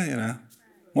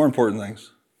 More important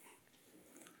things.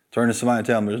 Turn to somebody and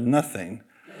tell them there's nothing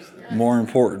more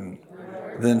important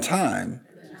than time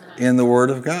in the Word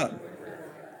of God.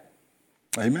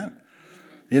 Amen.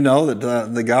 You know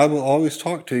that the God will always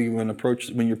talk to you when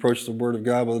you approach the Word of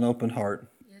God with an open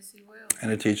heart. Yes, He will. And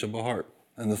a teachable heart.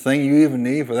 And the thing you even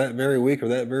need for that very week or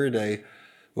that very day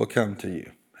will come to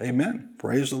you. Amen.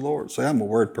 Praise the Lord. Say, I'm a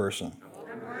word person.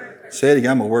 Say it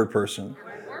again, I'm a word person.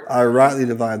 I rightly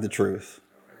divide the truth.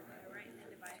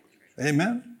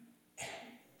 Amen.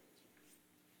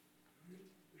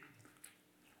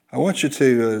 I want you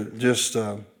to just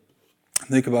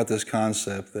think about this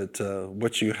concept that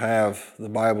what you have, the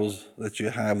Bibles that you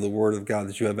have, the Word of God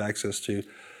that you have access to,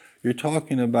 you're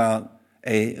talking about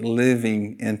a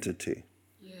living entity.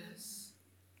 Yes.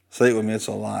 Say it with me, it's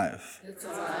alive. It's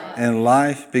alive. And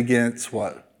life begets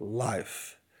what?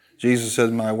 Life. Jesus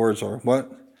said, my words are what?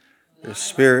 They're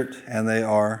spirit and they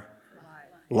are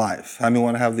life. How many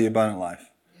want to have the abundant life?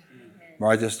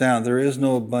 Write this down. There is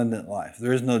no abundant life.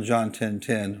 There is no John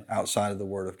 10:10 outside of the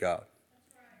Word of God.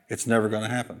 It's never going to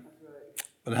happen.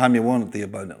 But how many want the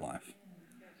abundant life?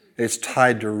 It's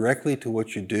tied directly to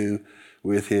what you do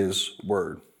with His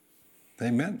Word.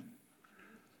 Amen.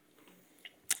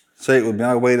 Say it with me.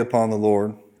 I wait upon the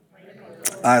Lord.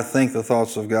 I think the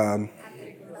thoughts of God.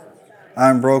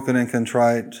 I'm broken and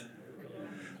contrite.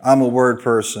 I'm a word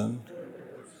person.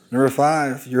 Number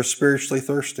 5, you're spiritually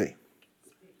thirsty.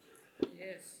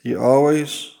 You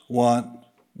always want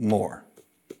more.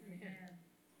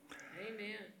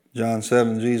 Amen. John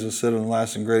 7, Jesus said on the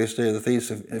last and greatest day of the feast,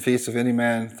 if any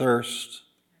man thirst,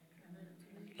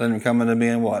 let him come unto me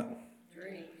and what?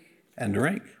 Drink. And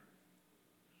drink.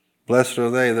 Blessed are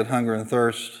they that hunger and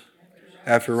thirst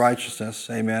after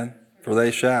righteousness. Amen. For they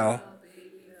shall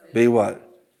be what?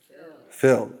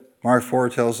 Filled. Mark 4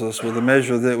 tells us, with the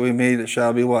measure that we meet, it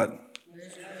shall be what?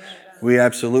 We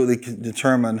absolutely can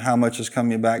determine how much is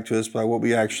coming back to us by what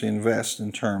we actually invest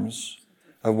in terms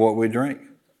of what we drink.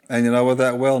 And you know what?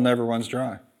 That well never runs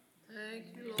dry.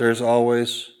 There's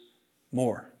always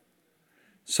more.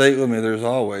 Say it with me. There's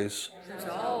always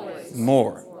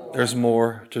more. There's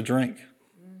more to drink.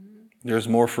 There's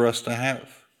more for us to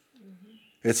have.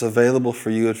 It's available for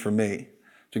you and for me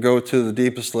to go to the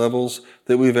deepest levels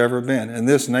that we've ever been. And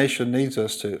this nation needs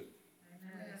us to.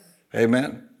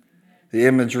 Amen. The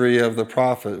imagery of the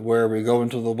prophet where we go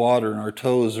into the water and our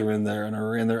toes are in there and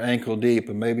are in their ankle deep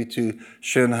and maybe to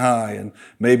shin high and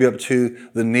maybe up to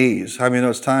the knees. How many know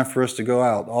it's time for us to go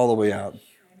out, all the way out,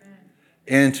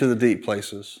 into the deep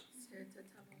places?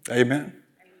 Amen.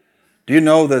 Do you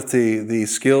know that the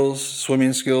skills,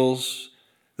 swimming skills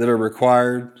that are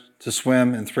required to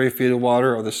swim in 3 feet of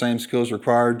water are the same skills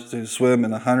required to swim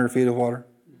in 100 feet of water?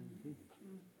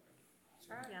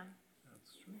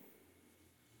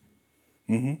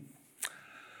 Mm-hmm.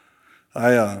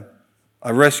 I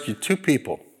rescued 2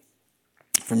 people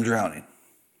from drowning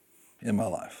in my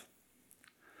life.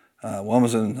 One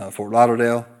was in Fort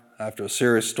Lauderdale after a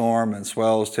serious storm and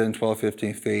swells 10, 12,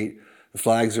 15 feet. The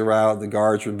flags are out. The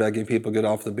guards were begging people to get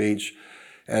off the beach.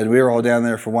 And we were all down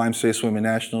there for YMCA Swimming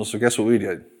Nationals. So guess what we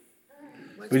did?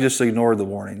 We just ignored the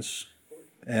warnings.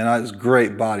 And it was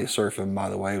great body surfing, by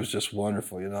the way. It was just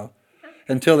wonderful,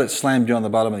 until it slammed you on the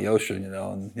bottom of the ocean,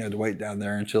 and you had to wait down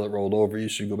there until it rolled over. You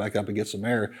should go back up and get some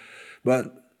air.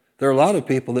 But there are a lot of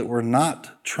people that were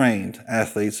not trained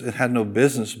athletes and had no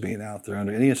business being out there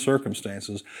under any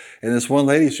circumstances. And this one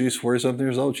lady, she's 40-something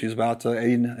years old. She's about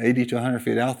 80 to 100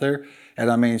 feet out there.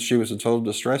 And she was in total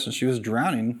distress and she was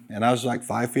drowning. And I was like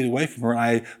 5 feet away from her. And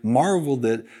I marveled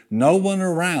that no one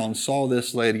around saw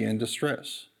this lady in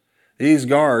distress. These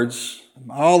guards,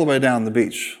 all the way down the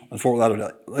beach in Fort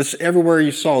Lauderdale, everywhere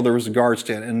you saw, there was a guard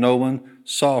stand, and no one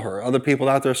saw her. Other people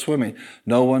out there swimming,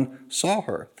 no one saw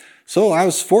her. So I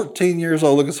was 14 years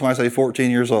old. Look at somebody say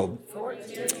 14 years old. 14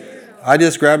 years old. I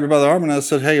just grabbed her by the arm and I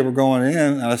said, hey, we're going in.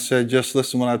 And I said, just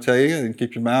listen when I tell you and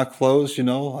keep your mouth closed,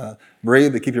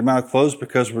 breathe, but keep your mouth closed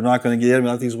because we're not going to get in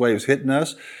without these waves hitting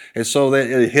us. And so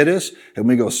it hit us and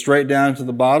we go straight down to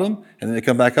the bottom and then they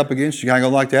come back up again. She kind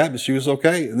of go like that, but she was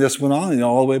okay. And this went on,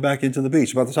 all the way back into the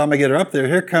beach. By the time I get her up there,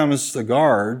 here comes the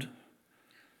guard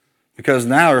because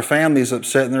now her family's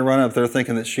upset and they're running up there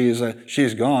thinking that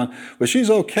she's gone. But she's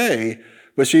okay,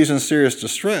 but she's in serious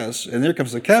distress. And here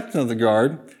comes the captain of the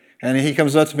guard. And he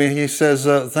comes up to me and he says,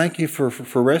 thank you for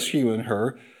rescuing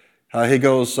her. He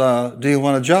goes, do you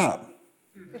want a job?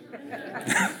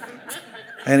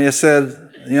 And he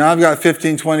said, I've got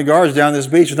 15, 20 guards down this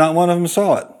beach. Not one of them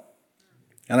saw it.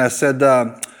 And I said,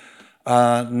 no,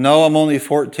 I'm only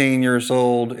 14 years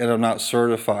old and I'm not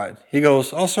certified. He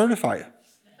goes, I'll certify you.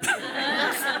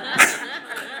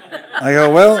 I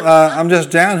go, well, I'm just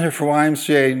down here for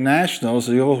YMCA Nationals.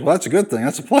 He goes, well, that's a good thing.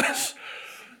 That's a plus.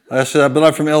 I said, but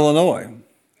I'm from Illinois.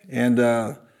 And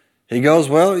he goes,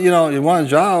 well, you want a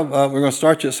job? We're going to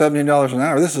start you at $17 an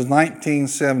hour. This is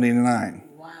 1979.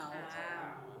 Wow.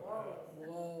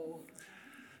 Whoa.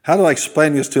 How do I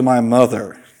explain this to my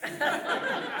mother?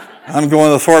 I'm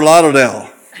going to Fort Lauderdale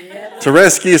to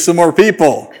rescue some more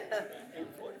people.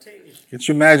 Can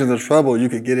you imagine the trouble you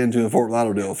could get into in Fort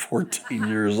Lauderdale at 14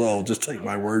 years old? Just take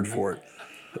my word for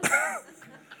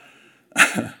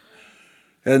it.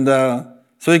 And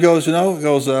so he goes,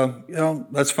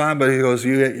 that's fine, but he goes,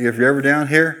 if you're ever down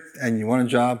here and you want a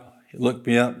job, look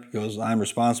me up. He goes, I'm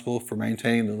responsible for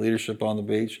maintaining the leadership on the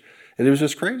beach. And it was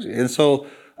just crazy. And so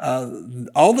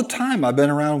all the time I've been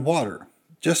around water,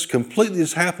 just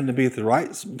happened to be at the right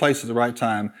place at the right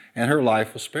time, and her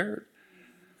life was spared.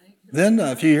 Then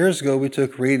a few years ago, we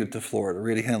took Rita to Florida,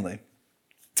 Rita Henley.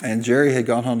 And Jerry had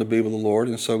gone home to be with the Lord,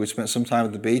 and so we spent some time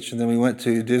at the beach, and then we went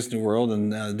to Disney World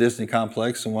and Disney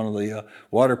Complex and one of the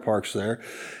water parks there.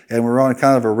 And we're on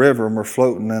kind of a river, and we're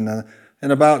floating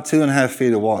in about 2.5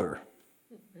 feet of water.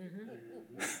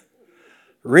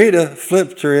 Rita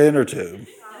flipped her inner tube,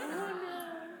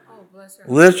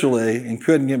 literally, and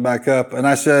couldn't get back up. And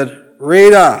I said,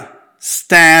 Rita,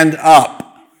 stand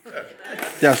up.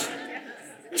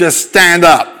 Just stand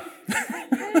up.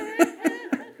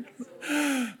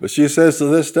 But she says to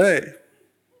this day,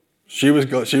 she was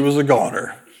a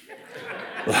goner.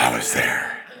 Well, I was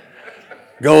there.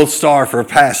 Gold star for a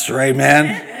pastor,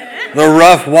 amen. The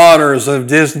rough waters of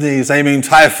Disney's,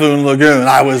 Typhoon Lagoon,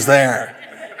 I was there.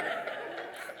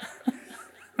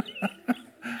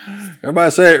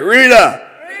 Everybody say,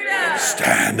 Rita,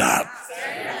 stand up.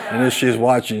 And if she's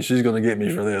watching, she's going to get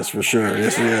me for this, for sure.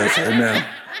 Yes, she is, amen.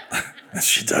 And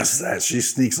she does that. She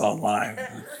sneaks online.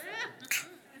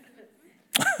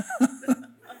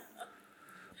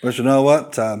 But you know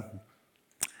what?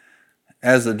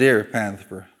 As the deer panteth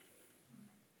for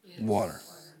water,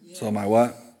 so my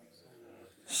what?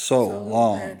 Soul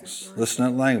longs. Listen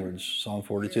to that language, Psalm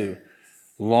 42.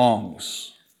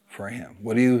 Longs for him.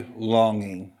 What are you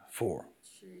longing for?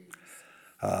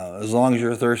 As long as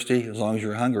you're thirsty, as long as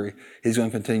you're hungry, he's going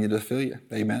to continue to fill you.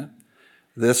 Amen.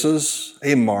 This is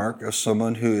a mark of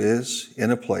someone who is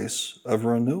in a place of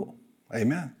renewal.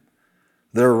 Amen.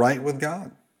 They're right with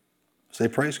God. Say,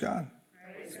 praise God.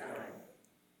 Praise God.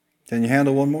 Can you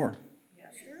handle one more? Yeah,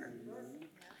 sure.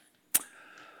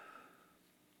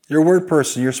 You're a word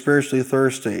person. You're spiritually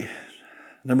thirsty.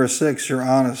 Number 6, you're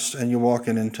honest and you walk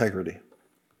in integrity.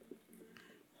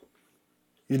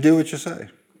 You do what you say.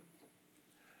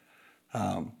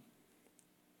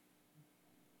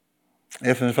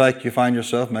 If in fact you find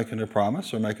yourself making a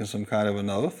promise or making some kind of an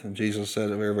oath, and Jesus said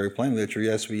it very, very plainly, that your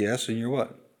yes be yes and your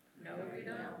what?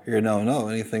 Your no.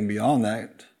 Anything beyond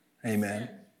that, amen,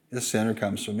 is sin or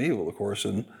comes from evil, of course.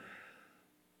 And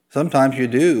sometimes you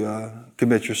do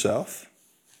commit yourself.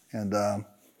 And,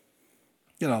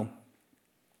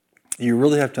 you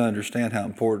really have to understand how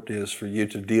important it is for you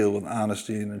to deal with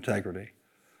honesty and integrity.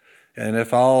 And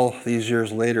if all these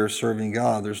years later serving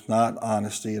God, there's not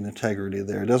honesty and integrity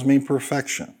there, it doesn't mean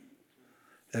perfection.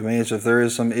 It means if there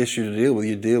is some issue to deal with,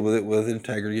 you deal with it with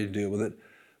integrity, you deal with it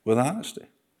with honesty.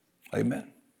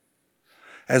 Amen.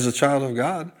 As a child of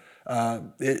God,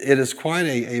 it is quite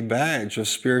a badge of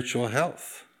spiritual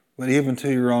health. But even to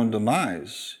your own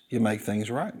demise, you make things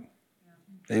right.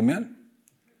 Amen.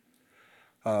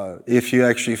 If you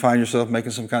actually find yourself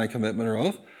making some kind of commitment or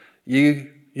oath,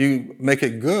 you make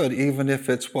it good even if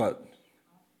it's what?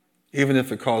 Even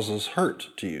if it causes hurt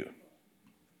to you.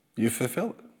 You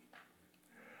fulfill it.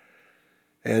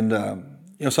 And,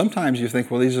 sometimes you think,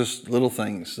 well, these are just little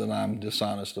things that I'm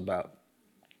dishonest about.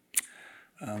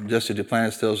 Jesse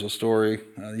Duplantis tells a story.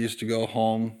 He used to go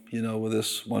home, with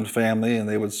this one family, and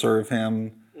they would serve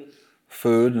him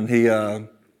food, and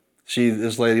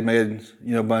this lady made,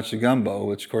 a bunch of gumbo,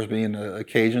 which of course being a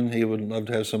Cajun, he would love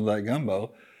to have some of that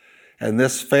gumbo. And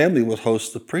this family would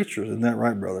host the preachers. Isn't that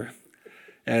right, brother?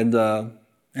 And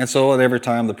so every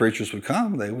time the preachers would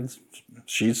come,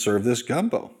 she'd serve this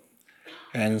gumbo.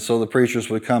 And so the preachers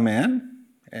would come in,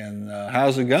 and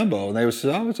how's the gumbo? And they would say,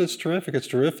 oh, it's terrific, it's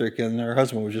terrific. And her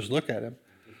husband would just look at him.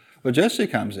 Well, Jesse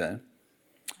comes in,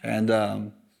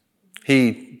 and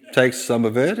he takes some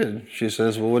of it, and she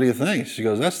says, well, what do you think? She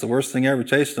goes, that's the worst thing I ever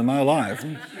tasted in my life.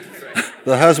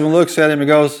 The husband looks at him and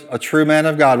goes, a true man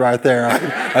of God right there.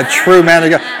 A true man of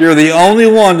God. You're the only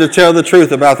one to tell the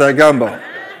truth about that gumbo.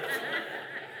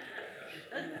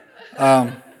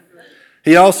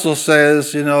 He also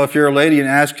says, if you're a lady and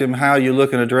ask him how you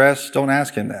look in a dress, don't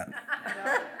ask him that.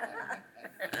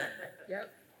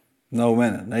 No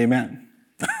minute. Amen.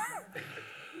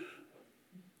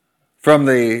 From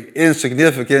the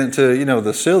insignificant to,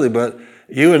 the silly, but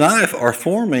you and I are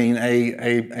forming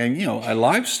a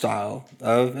lifestyle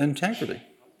of integrity.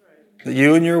 That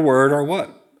you and your word are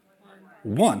what?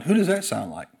 One. Who does that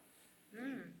sound like?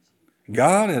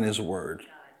 God and His word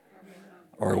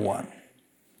are one.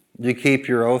 You keep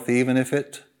your oath even if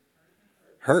it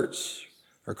hurts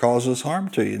or causes harm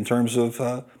to you in terms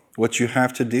of what you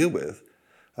have to deal with.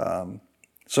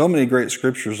 So many great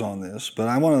scriptures on this, but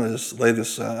I want to just lay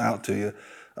this out to you.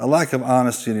 A lack of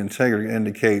honesty and integrity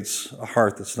indicates a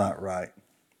heart that's not right.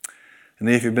 And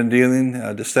if you've been dealing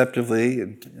deceptively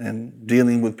and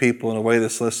dealing with people in a way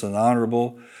that's less than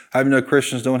honorable, how many know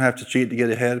Christians don't have to cheat to get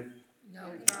ahead? No.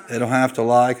 They don't have to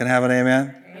lie. Can I have an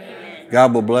amen? Amen.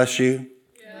 God will bless you.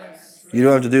 Yes. You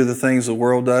don't have to do the things the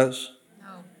world does.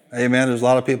 No. Amen. There's a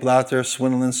lot of people out there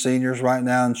swindling seniors right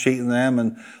now and cheating them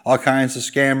and all kinds of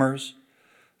scammers.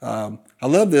 I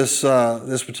love this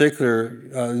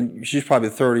particular, she's probably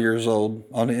 30 years old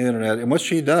on the internet, and what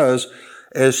she does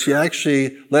is she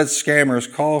actually lets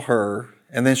scammers call her,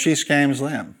 and then she scams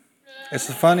them. It's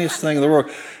the funniest thing in the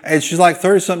world. And she's like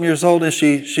 30-something years old, and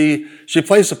she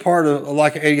plays the part of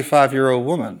like an 85-year-old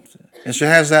woman, and she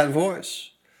has that voice.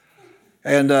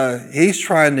 And he's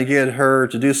trying to get her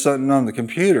to do something on the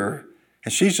computer,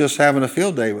 and she's just having a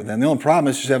field day with him. The only problem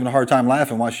is she's having a hard time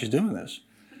laughing while she's doing this.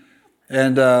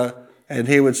 And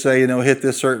he would say, hit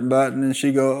this certain button, and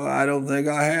she'd go, I don't think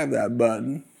I have that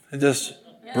button. And just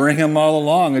bring him all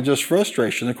along, and just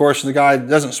frustration. Of course, the guy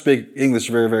doesn't speak English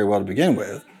very, very well to begin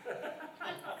with.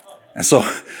 And so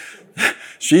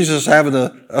she's just having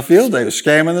a field day,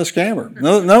 scamming the scammer.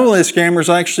 Not only scammers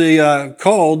actually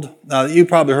called, you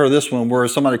probably heard this one, where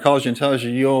somebody calls you and tells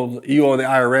you you owe the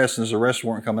IRS and there's a arrest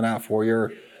warrant coming out for you.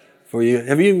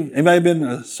 Have anybody been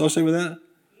associated with that?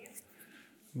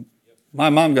 My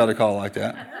mom got a call like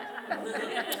that. Oh,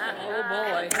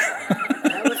 boy.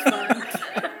 That was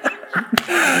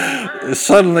fun.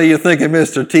 Suddenly you think of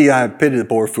Mr. T, I pity the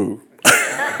poor fool.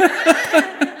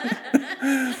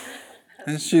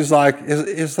 And she's like,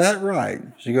 is that right?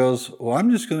 She goes, well, I'm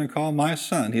just going to call my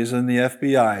son. He's in the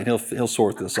FBI, and he'll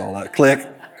sort this all out. Click.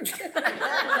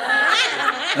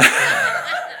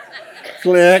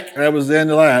 Click. That was the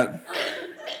end of that.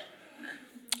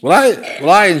 What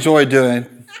I enjoy doing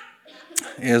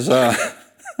is I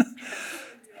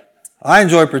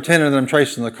enjoy pretending that I'm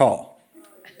tracing the call.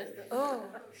 Oh.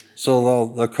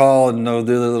 So they'll call and they'll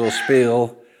do the little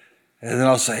spiel, and then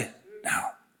I'll say,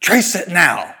 now, trace it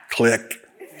now. Click.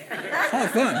 It's a lot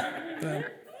of fun.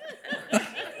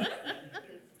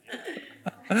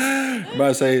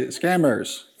 Everybody say,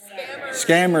 scammers.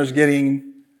 Scammers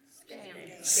getting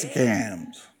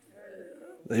scammed.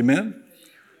 Amen?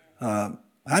 How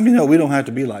many know we don't have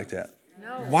to be like that?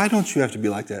 No. Why don't you have to be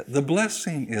like that? The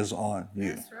blessing is on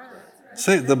you. That's right.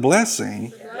 Say, the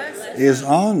blessing is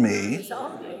on me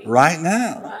right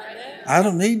now. I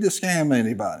don't need to scam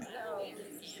anybody.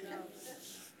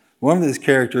 One of these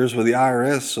characters with the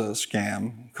IRS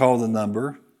scam called the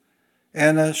number,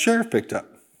 and a sheriff picked up.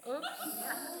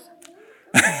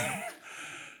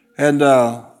 And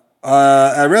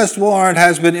arrest warrant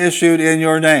has been issued in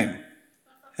your name.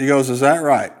 He goes, is that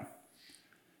right?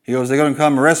 He goes, they're going to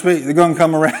come arrest me? They're going to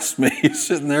come arrest me. He's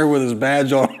sitting there with his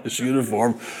badge on, his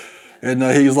uniform. And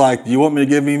he's like, do you want me to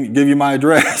give you my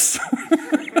address?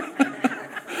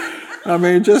 I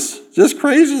mean, just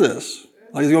craziness.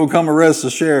 Like he's going to come arrest the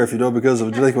sheriff, because of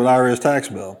a delinquent IRS tax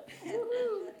bill.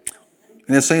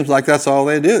 And it seems like that's all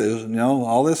they do.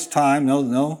 All this time,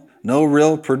 no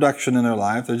real production in their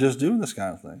life. They're just doing this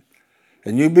kind of thing.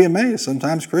 And you'd be amazed.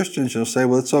 Sometimes Christians, say,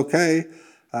 well, it's okay.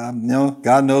 God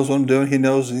knows what I'm doing. He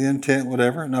knows the intent,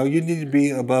 whatever. No, you need to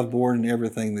be above board in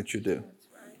everything that you do.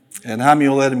 And how many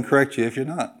will let him correct you if you're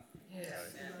not?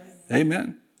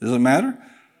 Amen. Does it matter?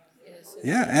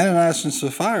 Yeah, Ananias and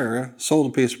Sapphira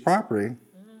sold a piece of property,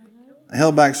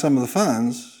 held back some of the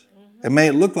funds, and made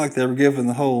it look like they were giving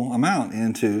the whole amount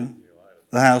into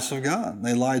the house of God.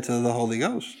 They lied to the Holy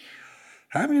Ghost.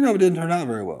 How many know it didn't turn out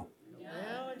very well?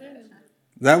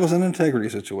 That was an integrity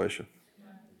situation.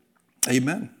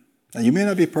 Amen. Now, you may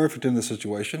not be perfect in the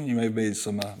situation. You may have made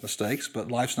some mistakes,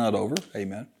 but life's not over.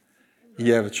 Amen.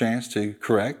 You have a chance to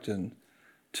correct and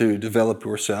to develop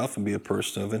yourself and be a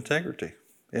person of integrity.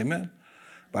 Amen.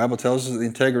 The Bible tells us that the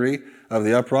integrity of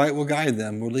the upright will guide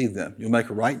them, will lead them. You'll make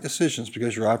right decisions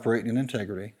because you're operating in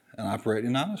integrity and operating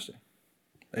in honesty.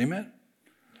 Amen.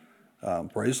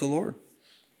 Praise the Lord.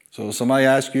 So if somebody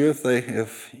asks you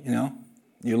if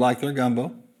you like their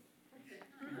gumbo,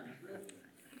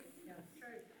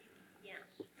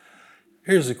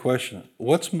 here's the question.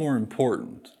 What's more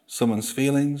important, someone's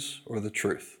feelings or the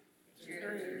truth?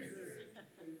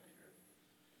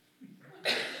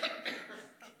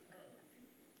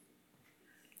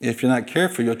 If you're not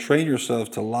careful, you'll train yourself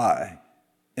to lie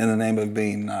in the name of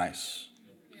being nice.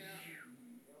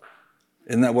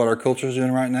 Isn't that what our culture is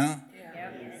doing right now?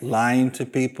 Yeah. Lying to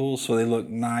people so they look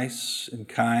nice and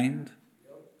kind.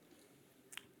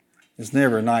 It's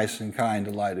never nice and kind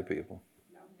to lie to people.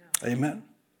 Amen.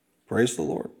 Praise the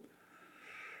Lord.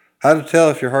 How to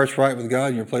tell if your heart's right with God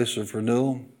in your place of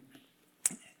renewal?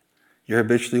 You're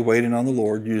habitually waiting on the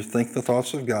Lord. You think the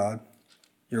thoughts of God.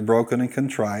 You're broken and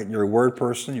contrite. You're a word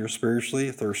person. You're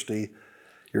spiritually thirsty.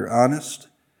 You're honest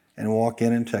and walk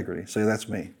in integrity. Say, that's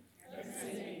me.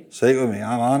 Say it with me.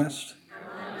 I'm honest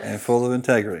and full of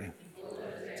integrity.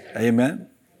 Amen.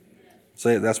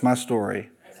 Say it. That's my story.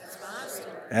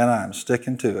 And I'm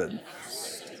sticking to it.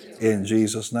 In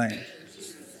Jesus' name.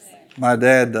 My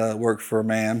dad worked for a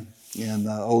man in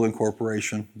Olin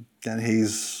Corporation, and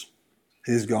he's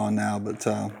gone now, but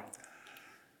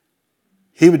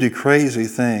he would do crazy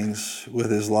things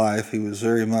with his life. He was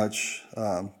very much,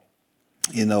 a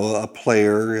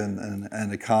player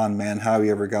and a con man. How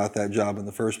he ever got that job in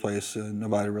the first place,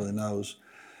 nobody really knows.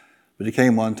 But he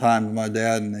came one time to my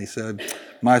dad and he said,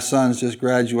 my son's just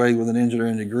graduated with an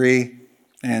engineering degree,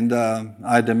 and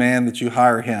I demand that you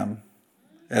hire him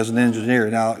as an engineer.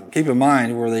 Now, keep in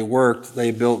mind where they worked, they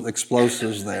built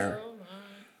explosives there.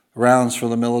 Rounds for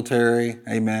the military,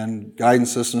 amen,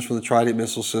 guidance systems for the Trident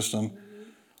missile system.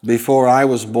 Before I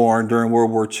was born, during World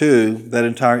War II, that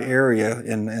entire area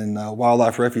in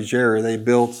Wildlife Refuge area, they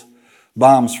built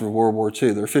bombs for World War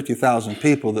II. There were 50,000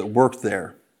 people that worked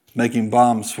there making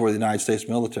bombs for the United States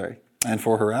military and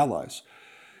for her allies.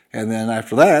 And then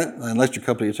after that, an electric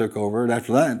company took over, and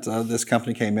after that, this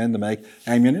company came in to make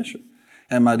ammunition.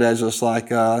 And my dad's just like,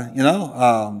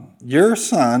 your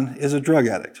son is a drug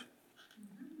addict.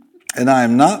 And I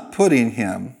am not putting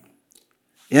him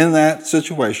in that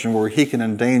situation where he can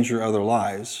endanger other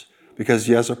lives because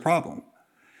he has a problem.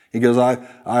 He goes,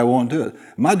 I won't do it.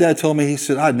 My dad told me, he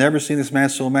said, I'd never seen this man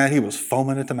so mad, he was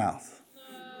foaming at the mouth.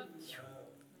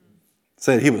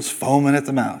 Said he was foaming at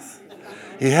the mouth.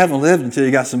 You haven't lived until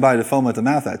you got somebody to foam at the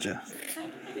mouth at you.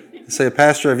 You say, a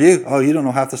pastor of you? Oh, you don't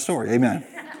know half the story. Amen.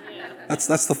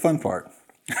 That's the fun part.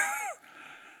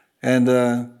 And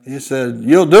he said,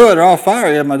 you'll do it or I'll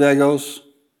fire you. My dad goes,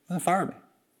 then fire me.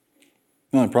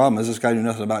 The only problem is this guy knew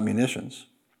nothing about munitions.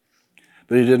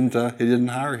 But he didn't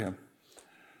hire him.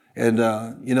 And,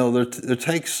 there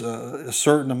takes a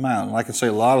certain amount. And I can say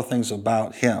a lot of things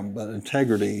about him, but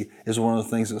integrity is one of the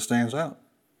things that stands out.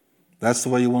 That's the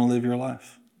way you want to live your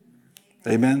life.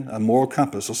 Amen? A moral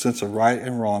compass, a sense of right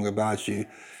and wrong about you.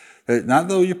 That not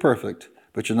though you're perfect,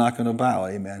 but you're not going to bow,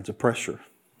 amen, to pressure.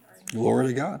 Glory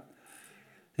to God.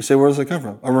 You say, where does it come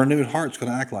from? A renewed heart's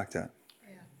going to act like that.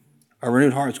 A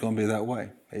renewed heart's going to be that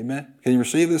way. Amen? Can you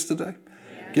receive this today?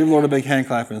 Yeah. Give the Lord a big hand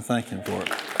clap and thank Him for it.